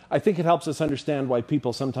 5,000. I think it helps us understand why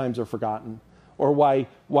people sometimes are forgotten, or why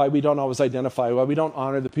we don't always identify, why we don't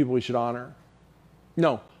honor the people we should honor.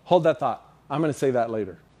 No, hold that thought. I'm going to say that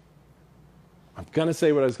later. I'm going to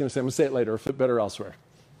say what I was going to say. I'm going to say it later, or fit better elsewhere.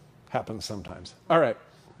 Happens sometimes. All right.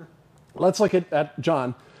 Let's look at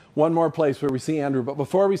John, one more place where we see Andrew. But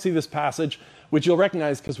before we see this passage, which you'll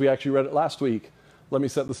recognize because we actually read it last week, let me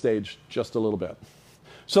set the stage just a little bit.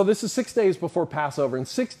 So this is 6 days before Passover, and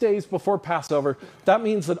 6 days before Passover, that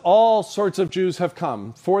means that all sorts of Jews have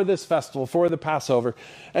come for this festival, for the Passover.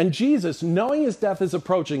 And Jesus, knowing his death is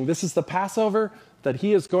approaching, this is the Passover that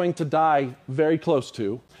he is going to die very close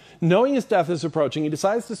to. Knowing his death is approaching, he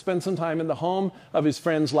decides to spend some time in the home of his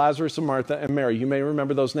friends Lazarus and Martha and Mary. You may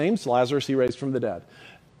remember those names. Lazarus he raised from the dead.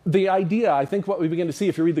 The idea, I think what we begin to see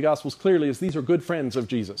if you read the Gospels clearly, is these are good friends of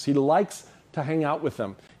Jesus. He likes to hang out with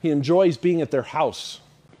them. He enjoys being at their house.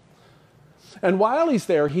 And while he's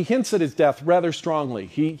there, he hints at his death rather strongly.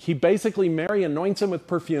 He basically, Mary anoints him with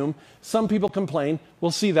perfume. Some people complain.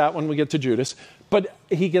 We'll see that when we get to Judas. But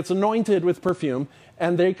he gets anointed with perfume,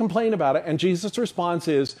 and they complain about it. And Jesus' response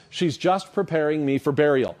is, she's just preparing me for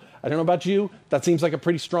burial. I don't know about you. That seems like a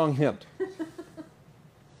pretty strong hint.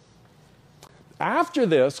 After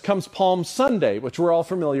this comes Palm Sunday, which we're all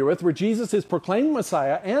familiar with, where Jesus is proclaimed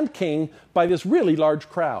Messiah and King by this really large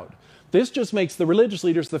crowd. This just makes the religious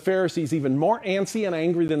leaders, the Pharisees, even more antsy and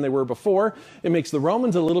angry than they were before. It makes the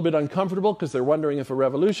Romans a little bit uncomfortable because they're wondering if a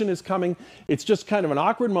revolution is coming. It's just kind of an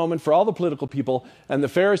awkward moment for all the political people. And the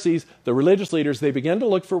Pharisees, the religious leaders, they begin to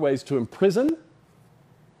look for ways to imprison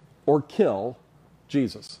or kill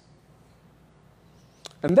Jesus.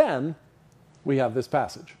 And then we have this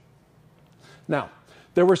passage. Now,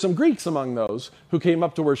 there were some Greeks among those who came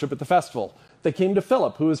up to worship at the festival. They came to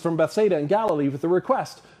Philip, who was from Bethsaida in Galilee, with a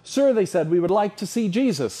request. Sir, they said, we would like to see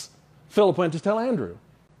Jesus. Philip went to tell Andrew.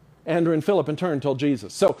 Andrew and Philip in turn told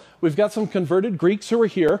Jesus. So we've got some converted Greeks who are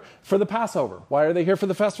here for the Passover. Why are they here for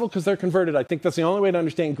the festival? Because they're converted. I think that's the only way to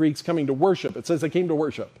understand Greeks coming to worship. It says they came to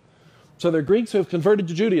worship. So they're Greeks who have converted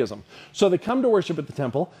to Judaism. So they come to worship at the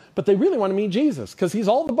temple, but they really want to meet Jesus because he's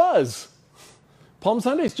all the buzz. Palm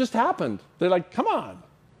Sunday's just happened. They're like, come on.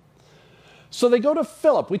 So they go to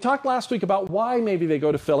Philip. We talked last week about why maybe they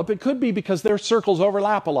go to Philip. It could be because their circles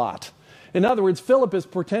overlap a lot. In other words, Philip is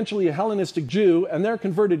potentially a Hellenistic Jew, and they're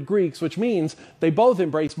converted Greeks, which means they both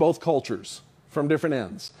embrace both cultures from different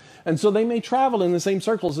ends. And so they may travel in the same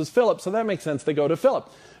circles as Philip, so that makes sense they go to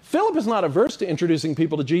Philip. Philip is not averse to introducing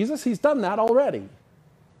people to Jesus. He's done that already.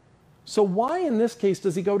 So why in this case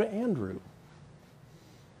does he go to Andrew?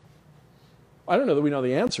 I don't know that we know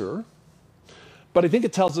the answer, but I think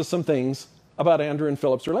it tells us some things about Andrew and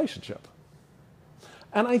Philip's relationship.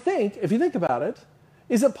 And I think, if you think about it,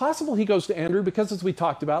 is it possible he goes to Andrew because, as we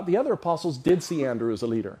talked about, the other apostles did see Andrew as a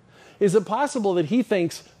leader? Is it possible that he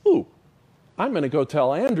thinks, ooh, I'm going to go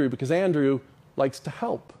tell Andrew because Andrew likes to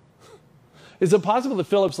help? Is it possible that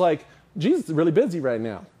Philip's like, Jesus is really busy right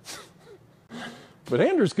now, but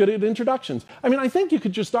Andrew's good at introductions? I mean, I think you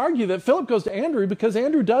could just argue that Philip goes to Andrew because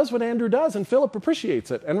Andrew does what Andrew does, and Philip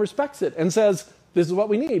appreciates it and respects it and says, this is what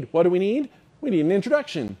we need. What do we need? We need an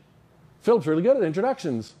introduction. Philip's really good at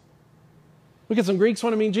introductions. We get some Greeks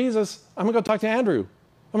want to meet Jesus. I'm going to go talk to Andrew.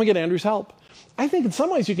 I'm going to get Andrew's help. I think in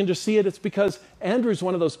some ways you can just see it. It's because Andrew's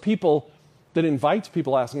one of those people that invites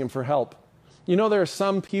people asking him for help. You know, there are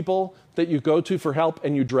some people that you go to for help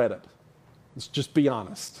and you dread it. Let's just be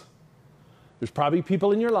honest. There's probably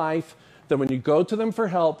people in your life that when you go to them for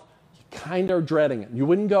help, you kind of are dreading it. You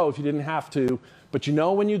wouldn't go if you didn't have to, but you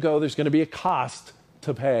know when you go, there's going to be a cost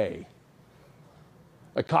to pay.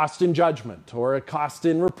 A cost in judgment, or a cost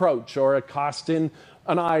in reproach, or a cost in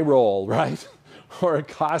an eye roll, right? Or a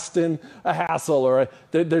cost in a hassle, or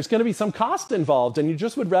there's going to be some cost involved, and you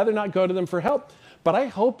just would rather not go to them for help. But I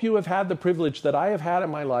hope you have had the privilege that I have had in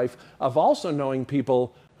my life of also knowing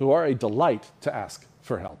people who are a delight to ask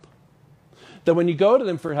for help. That when you go to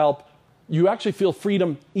them for help, you actually feel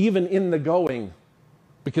freedom even in the going,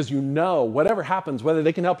 because you know whatever happens, whether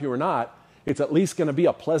they can help you or not, it's at least going to be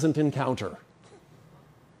a pleasant encounter.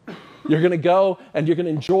 You're going to go and you're going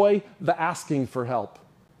to enjoy the asking for help.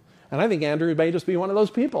 And I think Andrew may just be one of those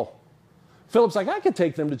people. Philip's like, I could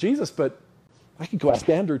take them to Jesus, but I could go ask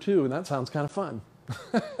Andrew too, and that sounds kind of fun.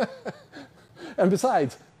 And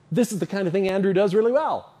besides, this is the kind of thing Andrew does really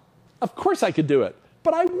well. Of course I could do it,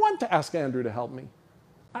 but I want to ask Andrew to help me.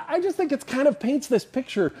 I just think it kind of paints this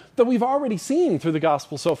picture that we've already seen through the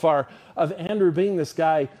gospel so far of Andrew being this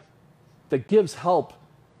guy that gives help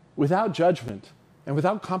without judgment and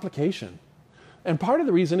without complication. And part of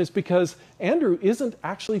the reason is because Andrew isn't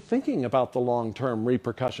actually thinking about the long-term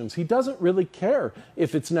repercussions. He doesn't really care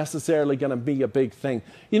if it's necessarily going to be a big thing.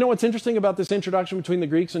 You know what's interesting about this introduction between the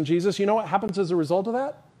Greeks and Jesus? You know what happens as a result of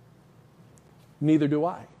that? Neither do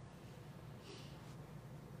I.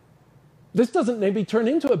 This doesn't maybe turn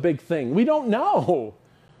into a big thing. We don't know,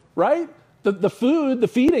 right? The food, the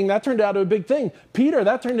feeding, that turned out to a big thing. Peter,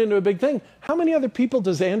 that turned into a big thing. How many other people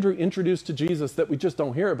does Andrew introduce to Jesus that we just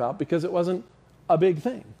don't hear about because it wasn't a big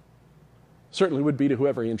thing? Certainly would be to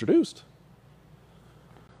whoever he introduced.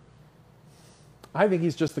 I think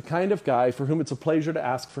he's just the kind of guy for whom it's a pleasure to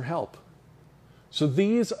ask for help. So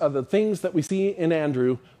these are the things that we see in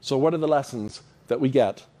Andrew. So what are the lessons that we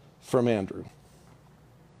get from Andrew?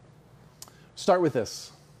 Start with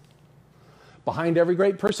this. Behind every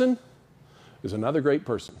great person is another great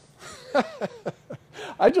person.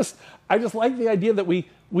 I just like the idea that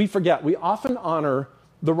we forget. We often honor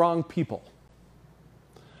the wrong people.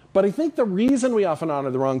 But I think the reason we often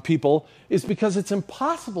honor the wrong people is because it's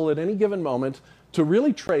impossible at any given moment to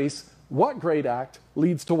really trace what great act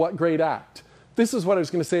leads to what great act. This is what I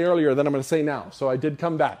was going to say earlier that I'm going to say now, so I did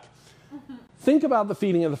come back. Think about the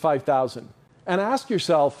feeding of the 5,000 and ask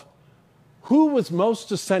yourself, who was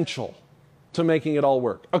most essential to making it all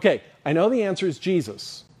work? Okay, I know the answer is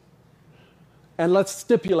Jesus. And let's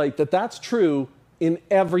stipulate that that's true in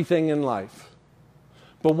everything in life.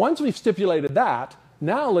 But once we've stipulated that,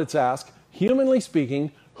 now let's ask, humanly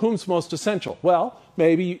speaking, whom's most essential? Well,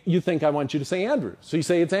 maybe you think I want you to say Andrew. So you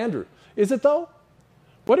say it's Andrew. Is it though?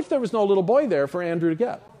 What if there was no little boy there for Andrew to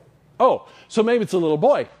get? Oh, so maybe it's a little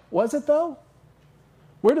boy. Was it though?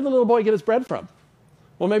 Where did the little boy get his bread from?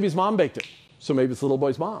 Well, maybe his mom baked it. So maybe it's the little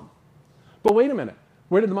boy's mom. But wait a minute.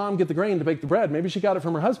 Where did the mom get the grain to bake the bread? Maybe she got it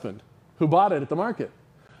from her husband, who bought it at the market.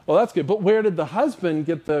 Well, that's good. But where did the husband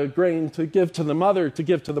get the grain to give to the mother, to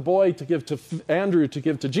give to the boy, to give to Andrew, to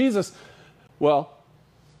give to Jesus? Well,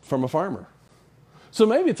 from a farmer. So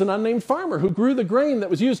maybe it's an unnamed farmer who grew the grain that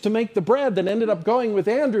was used to make the bread that ended up going with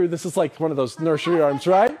Andrew. This is like one of those nursery rhymes,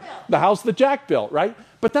 right? The house that Jack built, right?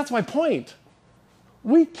 But that's my point.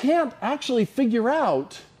 We can't actually figure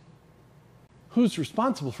out who's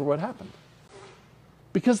responsible for what happened,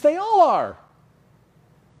 because they all are.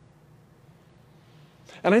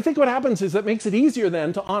 And I think what happens is that makes it easier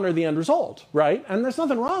then to honor the end result, right? And there's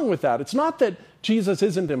nothing wrong with that. It's not that Jesus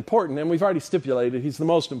isn't important, and we've already stipulated he's the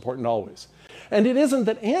most important always. And it isn't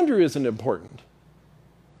that Andrew isn't important.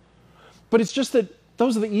 But it's just that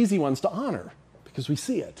those are the easy ones to honor because we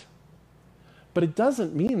see it. But it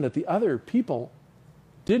doesn't mean that the other people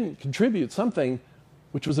didn't contribute something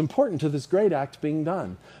which was important to this great act being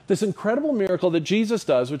done. This incredible miracle that Jesus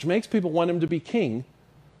does, which makes people want him to be king,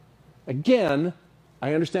 Again,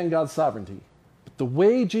 I understand God's sovereignty. But the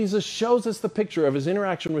way Jesus shows us the picture of his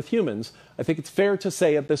interaction with humans, I think it's fair to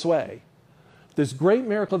say it this way. This great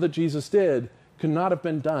miracle that Jesus did could not have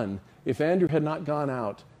been done if Andrew had not gone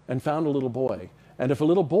out and found a little boy, and if a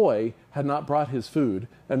little boy had not brought his food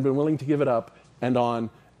and been willing to give it up, and on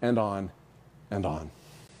and on and on.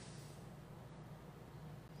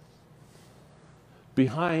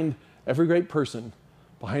 Behind every great person,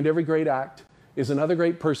 behind every great act, is another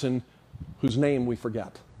great person whose name we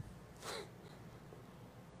forget,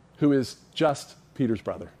 who is just Peter's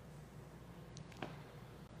brother.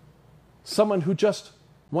 Someone who just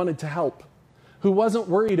wanted to help, who wasn't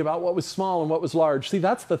worried about what was small and what was large. See,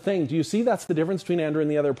 that's the thing. Do you see that's the difference between Andrew and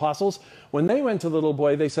the other apostles? When they went to the little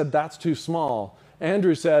boy, they said, that's too small.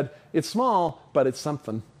 Andrew said, it's small, but it's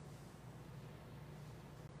something.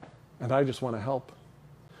 And I just want to help.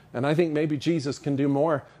 And I think maybe Jesus can do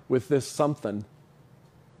more with this something.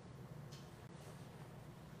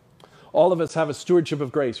 All of us have a stewardship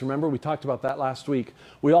of grace. Remember, we talked about that last week.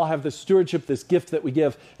 We all have this stewardship, this gift that we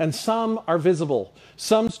give, and some are visible.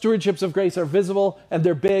 Some stewardships of grace are visible, and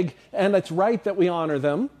they're big, and it's right that we honor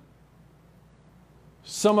them.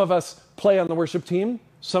 Some of us play on the worship team.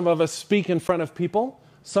 Some of us speak in front of people.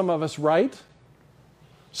 Some of us write.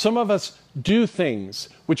 Some of us do things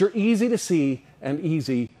which are easy to see and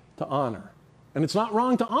easy to honor. And it's not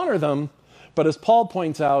wrong to honor them, but as Paul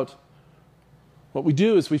points out, what we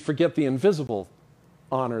do is we forget the invisible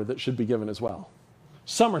honor that should be given as well.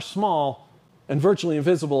 Some are small and virtually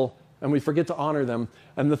invisible, and we forget to honor them.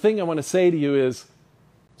 And the thing I want to say to you is,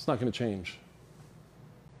 it's not going to change.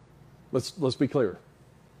 Let's be clear.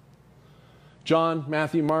 John,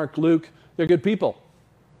 Matthew, Mark, Luke, they're good people.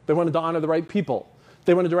 They wanted to honor the right people.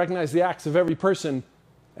 They wanted to recognize the acts of every person,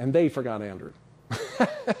 and they forgot Andrew.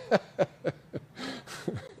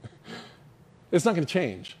 It's not going to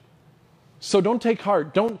change. So don't take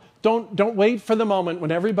heart. Don't wait for the moment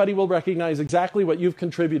when everybody will recognize exactly what you've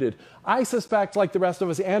contributed. I suspect, like the rest of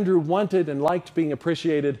us, Andrew wanted and liked being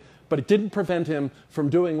appreciated, but it didn't prevent him from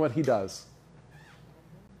doing what he does.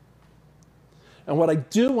 And what I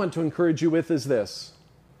do want to encourage you with is this.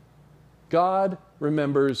 God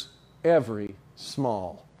remembers every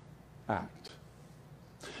small act.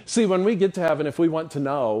 See, when we get to heaven, if we want to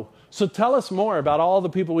know, so tell us more about all the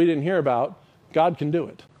people we didn't hear about, God can do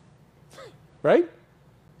it. Right?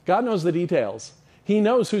 God knows the details. He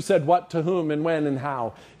knows who said what to whom and when and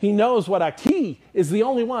how. He knows what act. He is the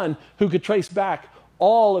only one who could trace back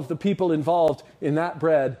all of the people involved in that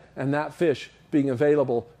bread and that fish being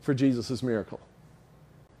available for Jesus' miracle.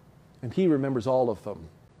 And he remembers all of them.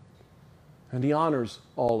 And he honors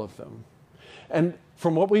all of them. And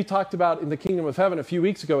from what we talked about in the kingdom of heaven a few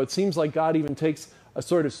weeks ago, it seems like God even takes a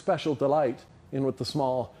sort of special delight in what the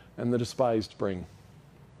small and the despised bring.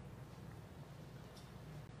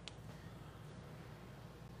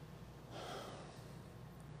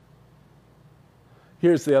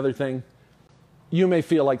 Here's the other thing. You may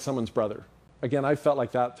feel like someone's brother. Again, I've felt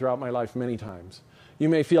like that throughout my life many times. You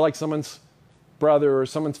may feel like someone's brother or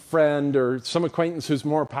someone's friend or some acquaintance who's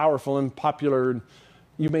more powerful and popular.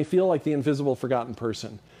 You may feel like the invisible, forgotten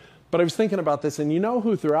person. But I was thinking about this, and you know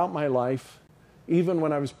who throughout my life, even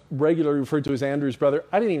when I was regularly referred to as Andrew's brother,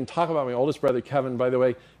 I didn't even talk about my oldest brother, Kevin, by the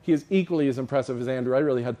way. He is equally as impressive as Andrew. I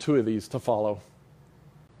really had two of these to follow.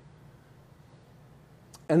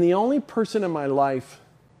 And the only person in my life,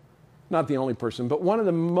 not the only person, but one of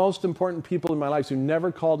the most important people in my life who never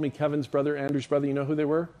called me Kevin's brother, Andrew's brother, you know who they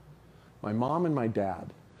were? My mom and my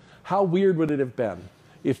dad. How weird would it have been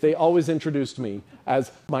if they always introduced me as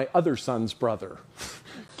my other son's brother,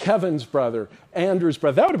 Kevin's brother, Andrew's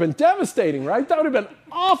brother? That would have been devastating, right? That would have been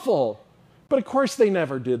awful. But of course they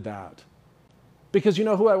never did that. Because you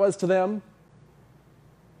know who I was to them?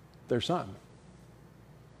 Their son.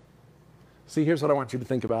 See, here's what I want you to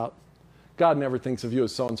think about. God never thinks of you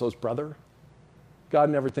as so-and-so's brother. God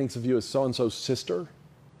never thinks of you as so-and-so's sister.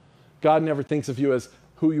 God never thinks of you as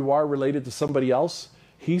who you are related to somebody else.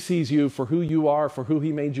 He sees you for who you are, for who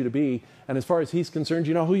he made you to be. And as far as he's concerned,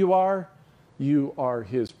 you know who you are? You are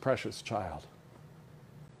his precious child.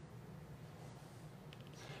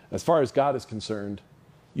 As far as God is concerned,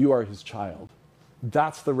 you are his child.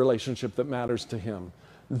 That's the relationship that matters to him.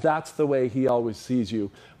 That's the way he always sees you.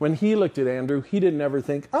 When he looked at Andrew, he didn't ever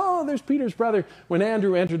think, oh, there's Peter's brother. When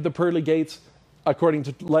Andrew entered the pearly gates, according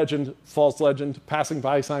to legend, false legend, passing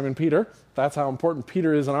by Simon Peter, that's how important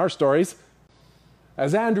Peter is in our stories.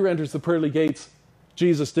 As Andrew enters the pearly gates,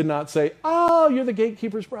 Jesus did not say, oh, you're the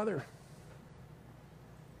gatekeeper's brother.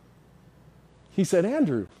 He said,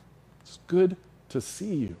 Andrew, it's good to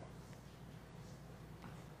see you.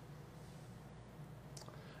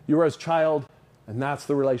 You are his child, and that's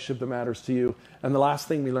the relationship that matters to you. And the last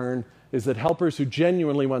thing we learn is that helpers who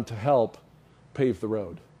genuinely want to help pave the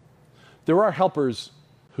road. There are helpers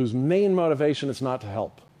whose main motivation is not to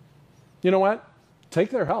help. You know what? Take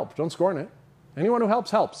their help. Don't scorn it. Anyone who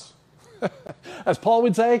helps, helps. As Paul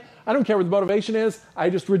would say, I don't care what the motivation is, I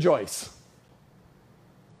just rejoice.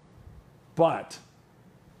 But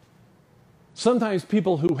sometimes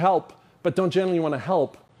people who help but don't genuinely want to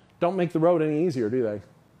help don't make the road any easier, do they?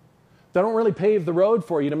 They don't really pave the road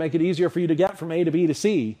for you to make it easier for you to get from A to B to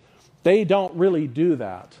C. They don't really do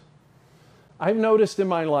that. I've noticed in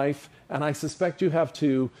my life, and I suspect you have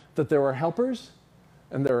too, that there are helpers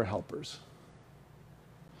and there are helpers.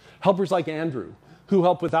 Helpers like Andrew, who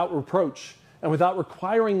help without reproach and without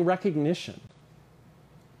requiring recognition.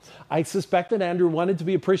 I suspect that Andrew wanted to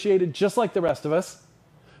be appreciated just like the rest of us,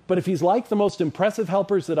 but if he's like the most impressive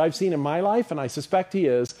helpers that I've seen in my life, and I suspect he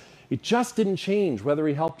is, it just didn't change whether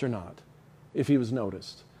he helped or not if he was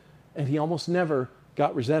noticed. And he almost never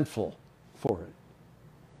got resentful for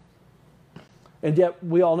it. And yet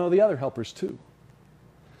we all know the other helpers too.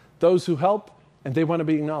 Those who help and they want to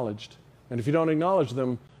be acknowledged. And if you don't acknowledge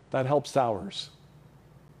them, that helps ours.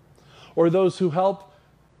 Or those who help,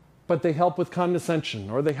 but they help with condescension,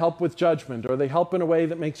 or they help with judgment, or they help in a way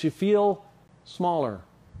that makes you feel smaller.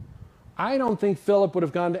 I don't think Philip would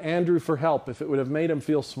have gone to Andrew for help if it would have made him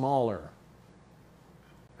feel smaller.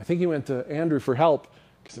 I think he went to Andrew for help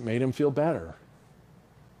because it made him feel better.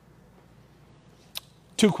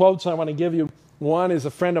 Two quotes I want to give you. One is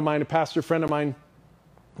a friend of mine, a pastor friend of mine.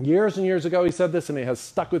 Years and years ago, he said this, and it has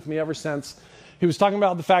stuck with me ever since. He was talking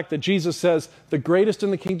about the fact that Jesus says, the greatest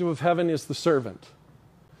in the kingdom of heaven is the servant.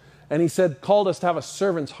 And he said, called us to have a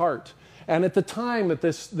servant's heart. And at the time that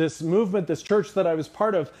this movement, this church that I was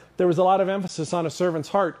part of, there was a lot of emphasis on a servant's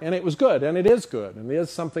heart. And it was good, and it is good, and it is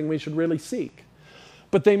something we should really seek.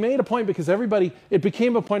 But they made a point because it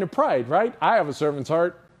became a point of pride, right? I have a servant's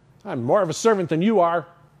heart. I'm more of a servant than you are.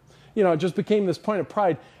 You know, it just became this point of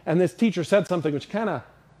pride. And this teacher said something which kind of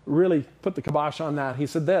really put the kibosh on that. He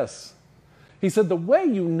said this. He said, the way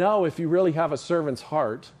you know if you really have a servant's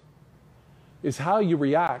heart is how you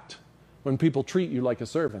react when people treat you like a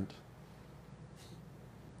servant.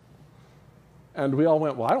 And we all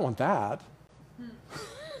went, well, I don't want that.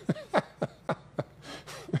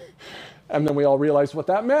 And then we all realized what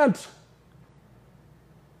that meant.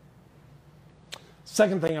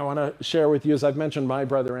 Second thing I want to share with you is I've mentioned my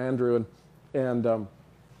brother Andrew, and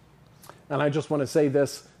I just want to say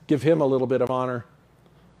this, give him a little bit of honor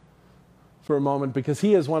for a moment, because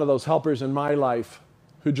he is one of those helpers in my life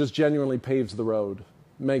who just genuinely paves the road,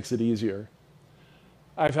 makes it easier.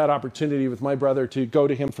 I've had opportunity with my brother to go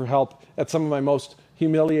to him for help at some of my most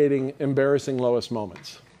humiliating, embarrassing, lowest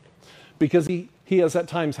moments. Because he has at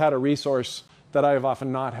times had a resource that I have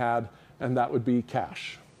often not had, and that would be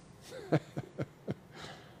cash.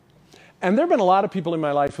 And there have been a lot of people in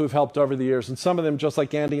my life who've helped over the years, and some of them just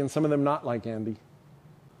like Andy, and some of them not like Andy.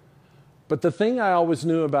 But the thing I always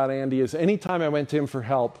knew about Andy is anytime I went to him for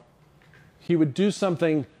help, he would do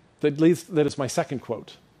something that is my second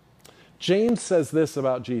quote. James says this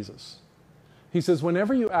about Jesus. He says,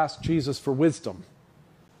 whenever you ask Jesus for wisdom,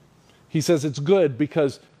 he says it's good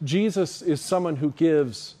because Jesus is someone who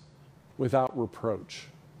gives without reproach.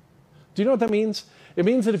 Do you know what that means? It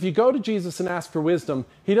means that if you go to Jesus and ask for wisdom,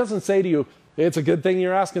 he doesn't say to you, it's a good thing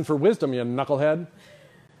you're asking for wisdom, you knucklehead.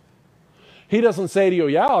 He doesn't say to you,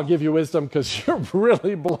 yeah, I'll give you wisdom because you're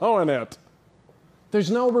really blowing it.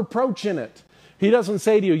 There's no reproach in it. He doesn't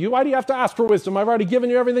say to you, why do you have to ask for wisdom? I've already given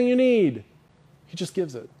you everything you need. He just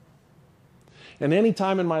gives it. And any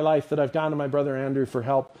time in my life that I've gone to my brother Andrew for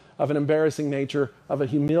help of an embarrassing nature, of a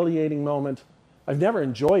humiliating moment, I've never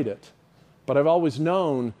enjoyed it. But I've always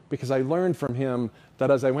known, because I learned from him, that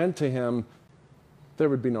as I went to him, there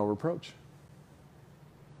would be no reproach.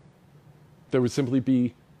 There would simply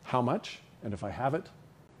be how much, and if I have it,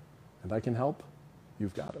 and I can help,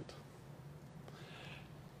 you've got it.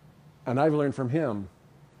 And I've learned from him,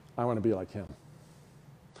 I want to be like him.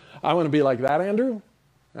 I want to be like that Andrew,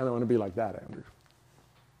 and I want to be like that Andrew.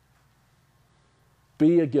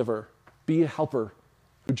 Be a giver, be a helper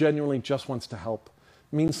who genuinely just wants to help.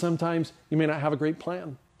 It means sometimes you may not have a great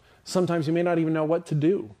plan. Sometimes you may not even know what to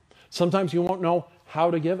do. Sometimes you won't know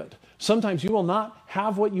how to give it. Sometimes you will not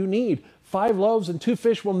have what you need. 5 loaves and 2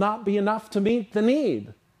 fish will not be enough to meet the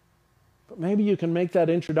need. But maybe you can make that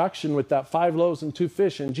introduction with that 5 loaves and 2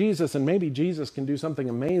 fish and Jesus, and maybe Jesus can do something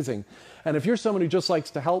amazing. And if you're someone who just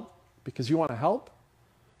likes to help because you want to help,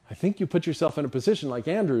 I think you put yourself in a position like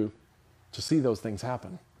Andrew to see those things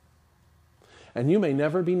happen. And you may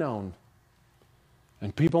never be known.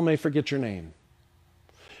 And people may forget your name.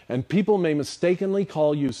 And people may mistakenly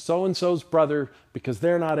call you so-and-so's brother because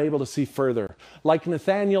they're not able to see further. Like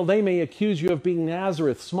Nathanael, they may accuse you of being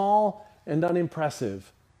Nazareth, small and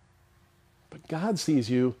unimpressive. But God sees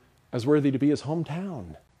you as worthy to be his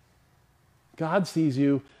hometown. God sees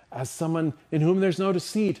you as someone in whom there's no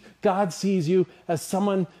deceit. God sees you as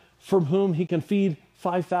someone from whom he can feed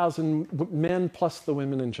 5,000 men plus the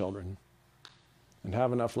women and children and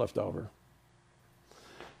have enough left over.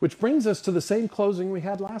 Which brings us to the same closing we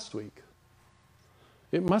had last week.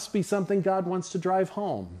 It must be something God wants to drive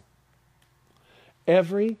home.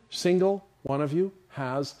 Every single one of you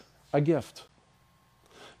has a gift.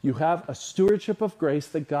 You have a stewardship of grace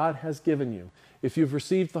that God has given you. If you've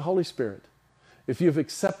received the Holy Spirit, if you've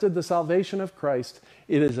accepted the salvation of Christ,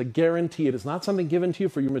 it is a guarantee. It is not something given to you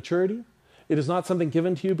for your maturity. It is not something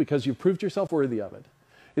given to you because you proved yourself worthy of it.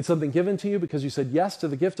 It's something given to you because you said yes to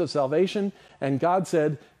the gift of salvation, and God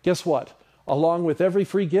said, guess what? Along with every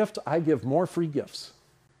free gift, I give more free gifts.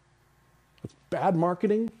 It's bad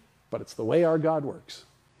marketing, but it's the way our God works.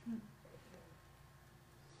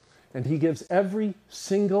 And he gives every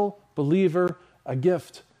single believer a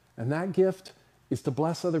gift, and that gift is to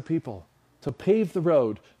bless other people, to pave the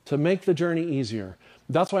road, to make the journey easier.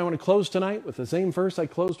 That's why I want to close tonight with the same verse I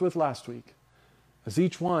closed with last week. As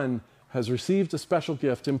each one has received a special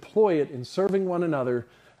gift, employ it in serving one another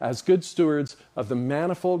as good stewards of the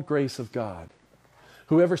manifold grace of God.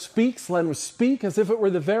 Whoever speaks, let him speak as if it were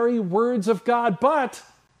the very words of God, but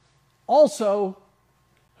also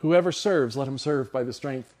whoever serves, let him serve by the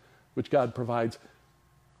strength which God provides.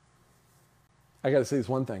 I got to say this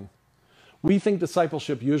one thing. We think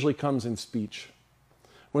discipleship usually comes in speech.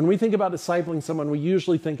 When we think about discipling someone, we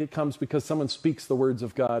usually think it comes because someone speaks the words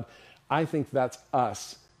of God. I think that's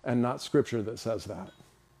us and not Scripture that says that.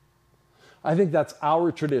 I think that's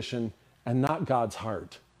our tradition and not God's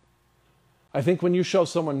heart. I think when you show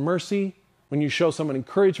someone mercy, when you show someone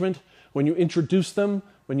encouragement, when you introduce them,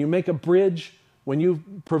 when you make a bridge, when you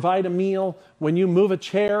provide a meal, when you move a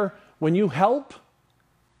chair, when you help,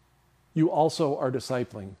 you also are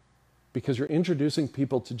discipling because you're introducing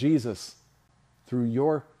people to Jesus through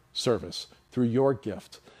your service, through your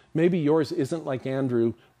gift. Maybe yours isn't like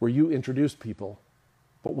Andrew, where you introduce people,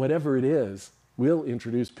 but whatever it is, we'll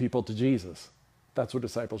introduce people to Jesus. That's what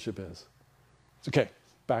discipleship is. Okay,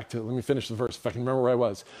 back to, let me finish the verse if I can remember where I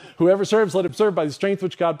was. Whoever serves, let him serve by the strength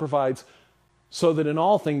which God provides, so that in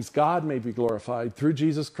all things God may be glorified through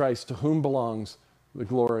Jesus Christ, to whom belongs the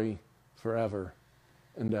glory forever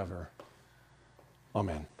and ever.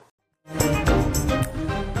 Amen.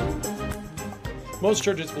 Most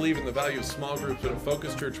churches believe in the value of small groups, but at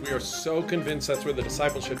Focus Church, we are so convinced that's where the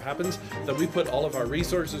discipleship happens that we put all of our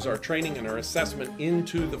resources, our training, and our assessment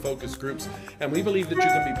into the focus groups. And we believe that you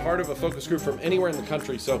can be part of a focus group from anywhere in the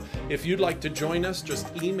country. So if you'd like to join us,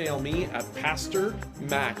 just email me at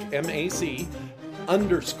pastormac, M-A-C,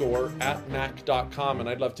 _@mac.com, and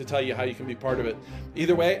I'd love to tell you how you can be part of it.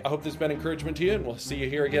 Either way, I hope this has been encouragement to you, and we'll see you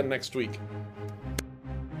here again next week.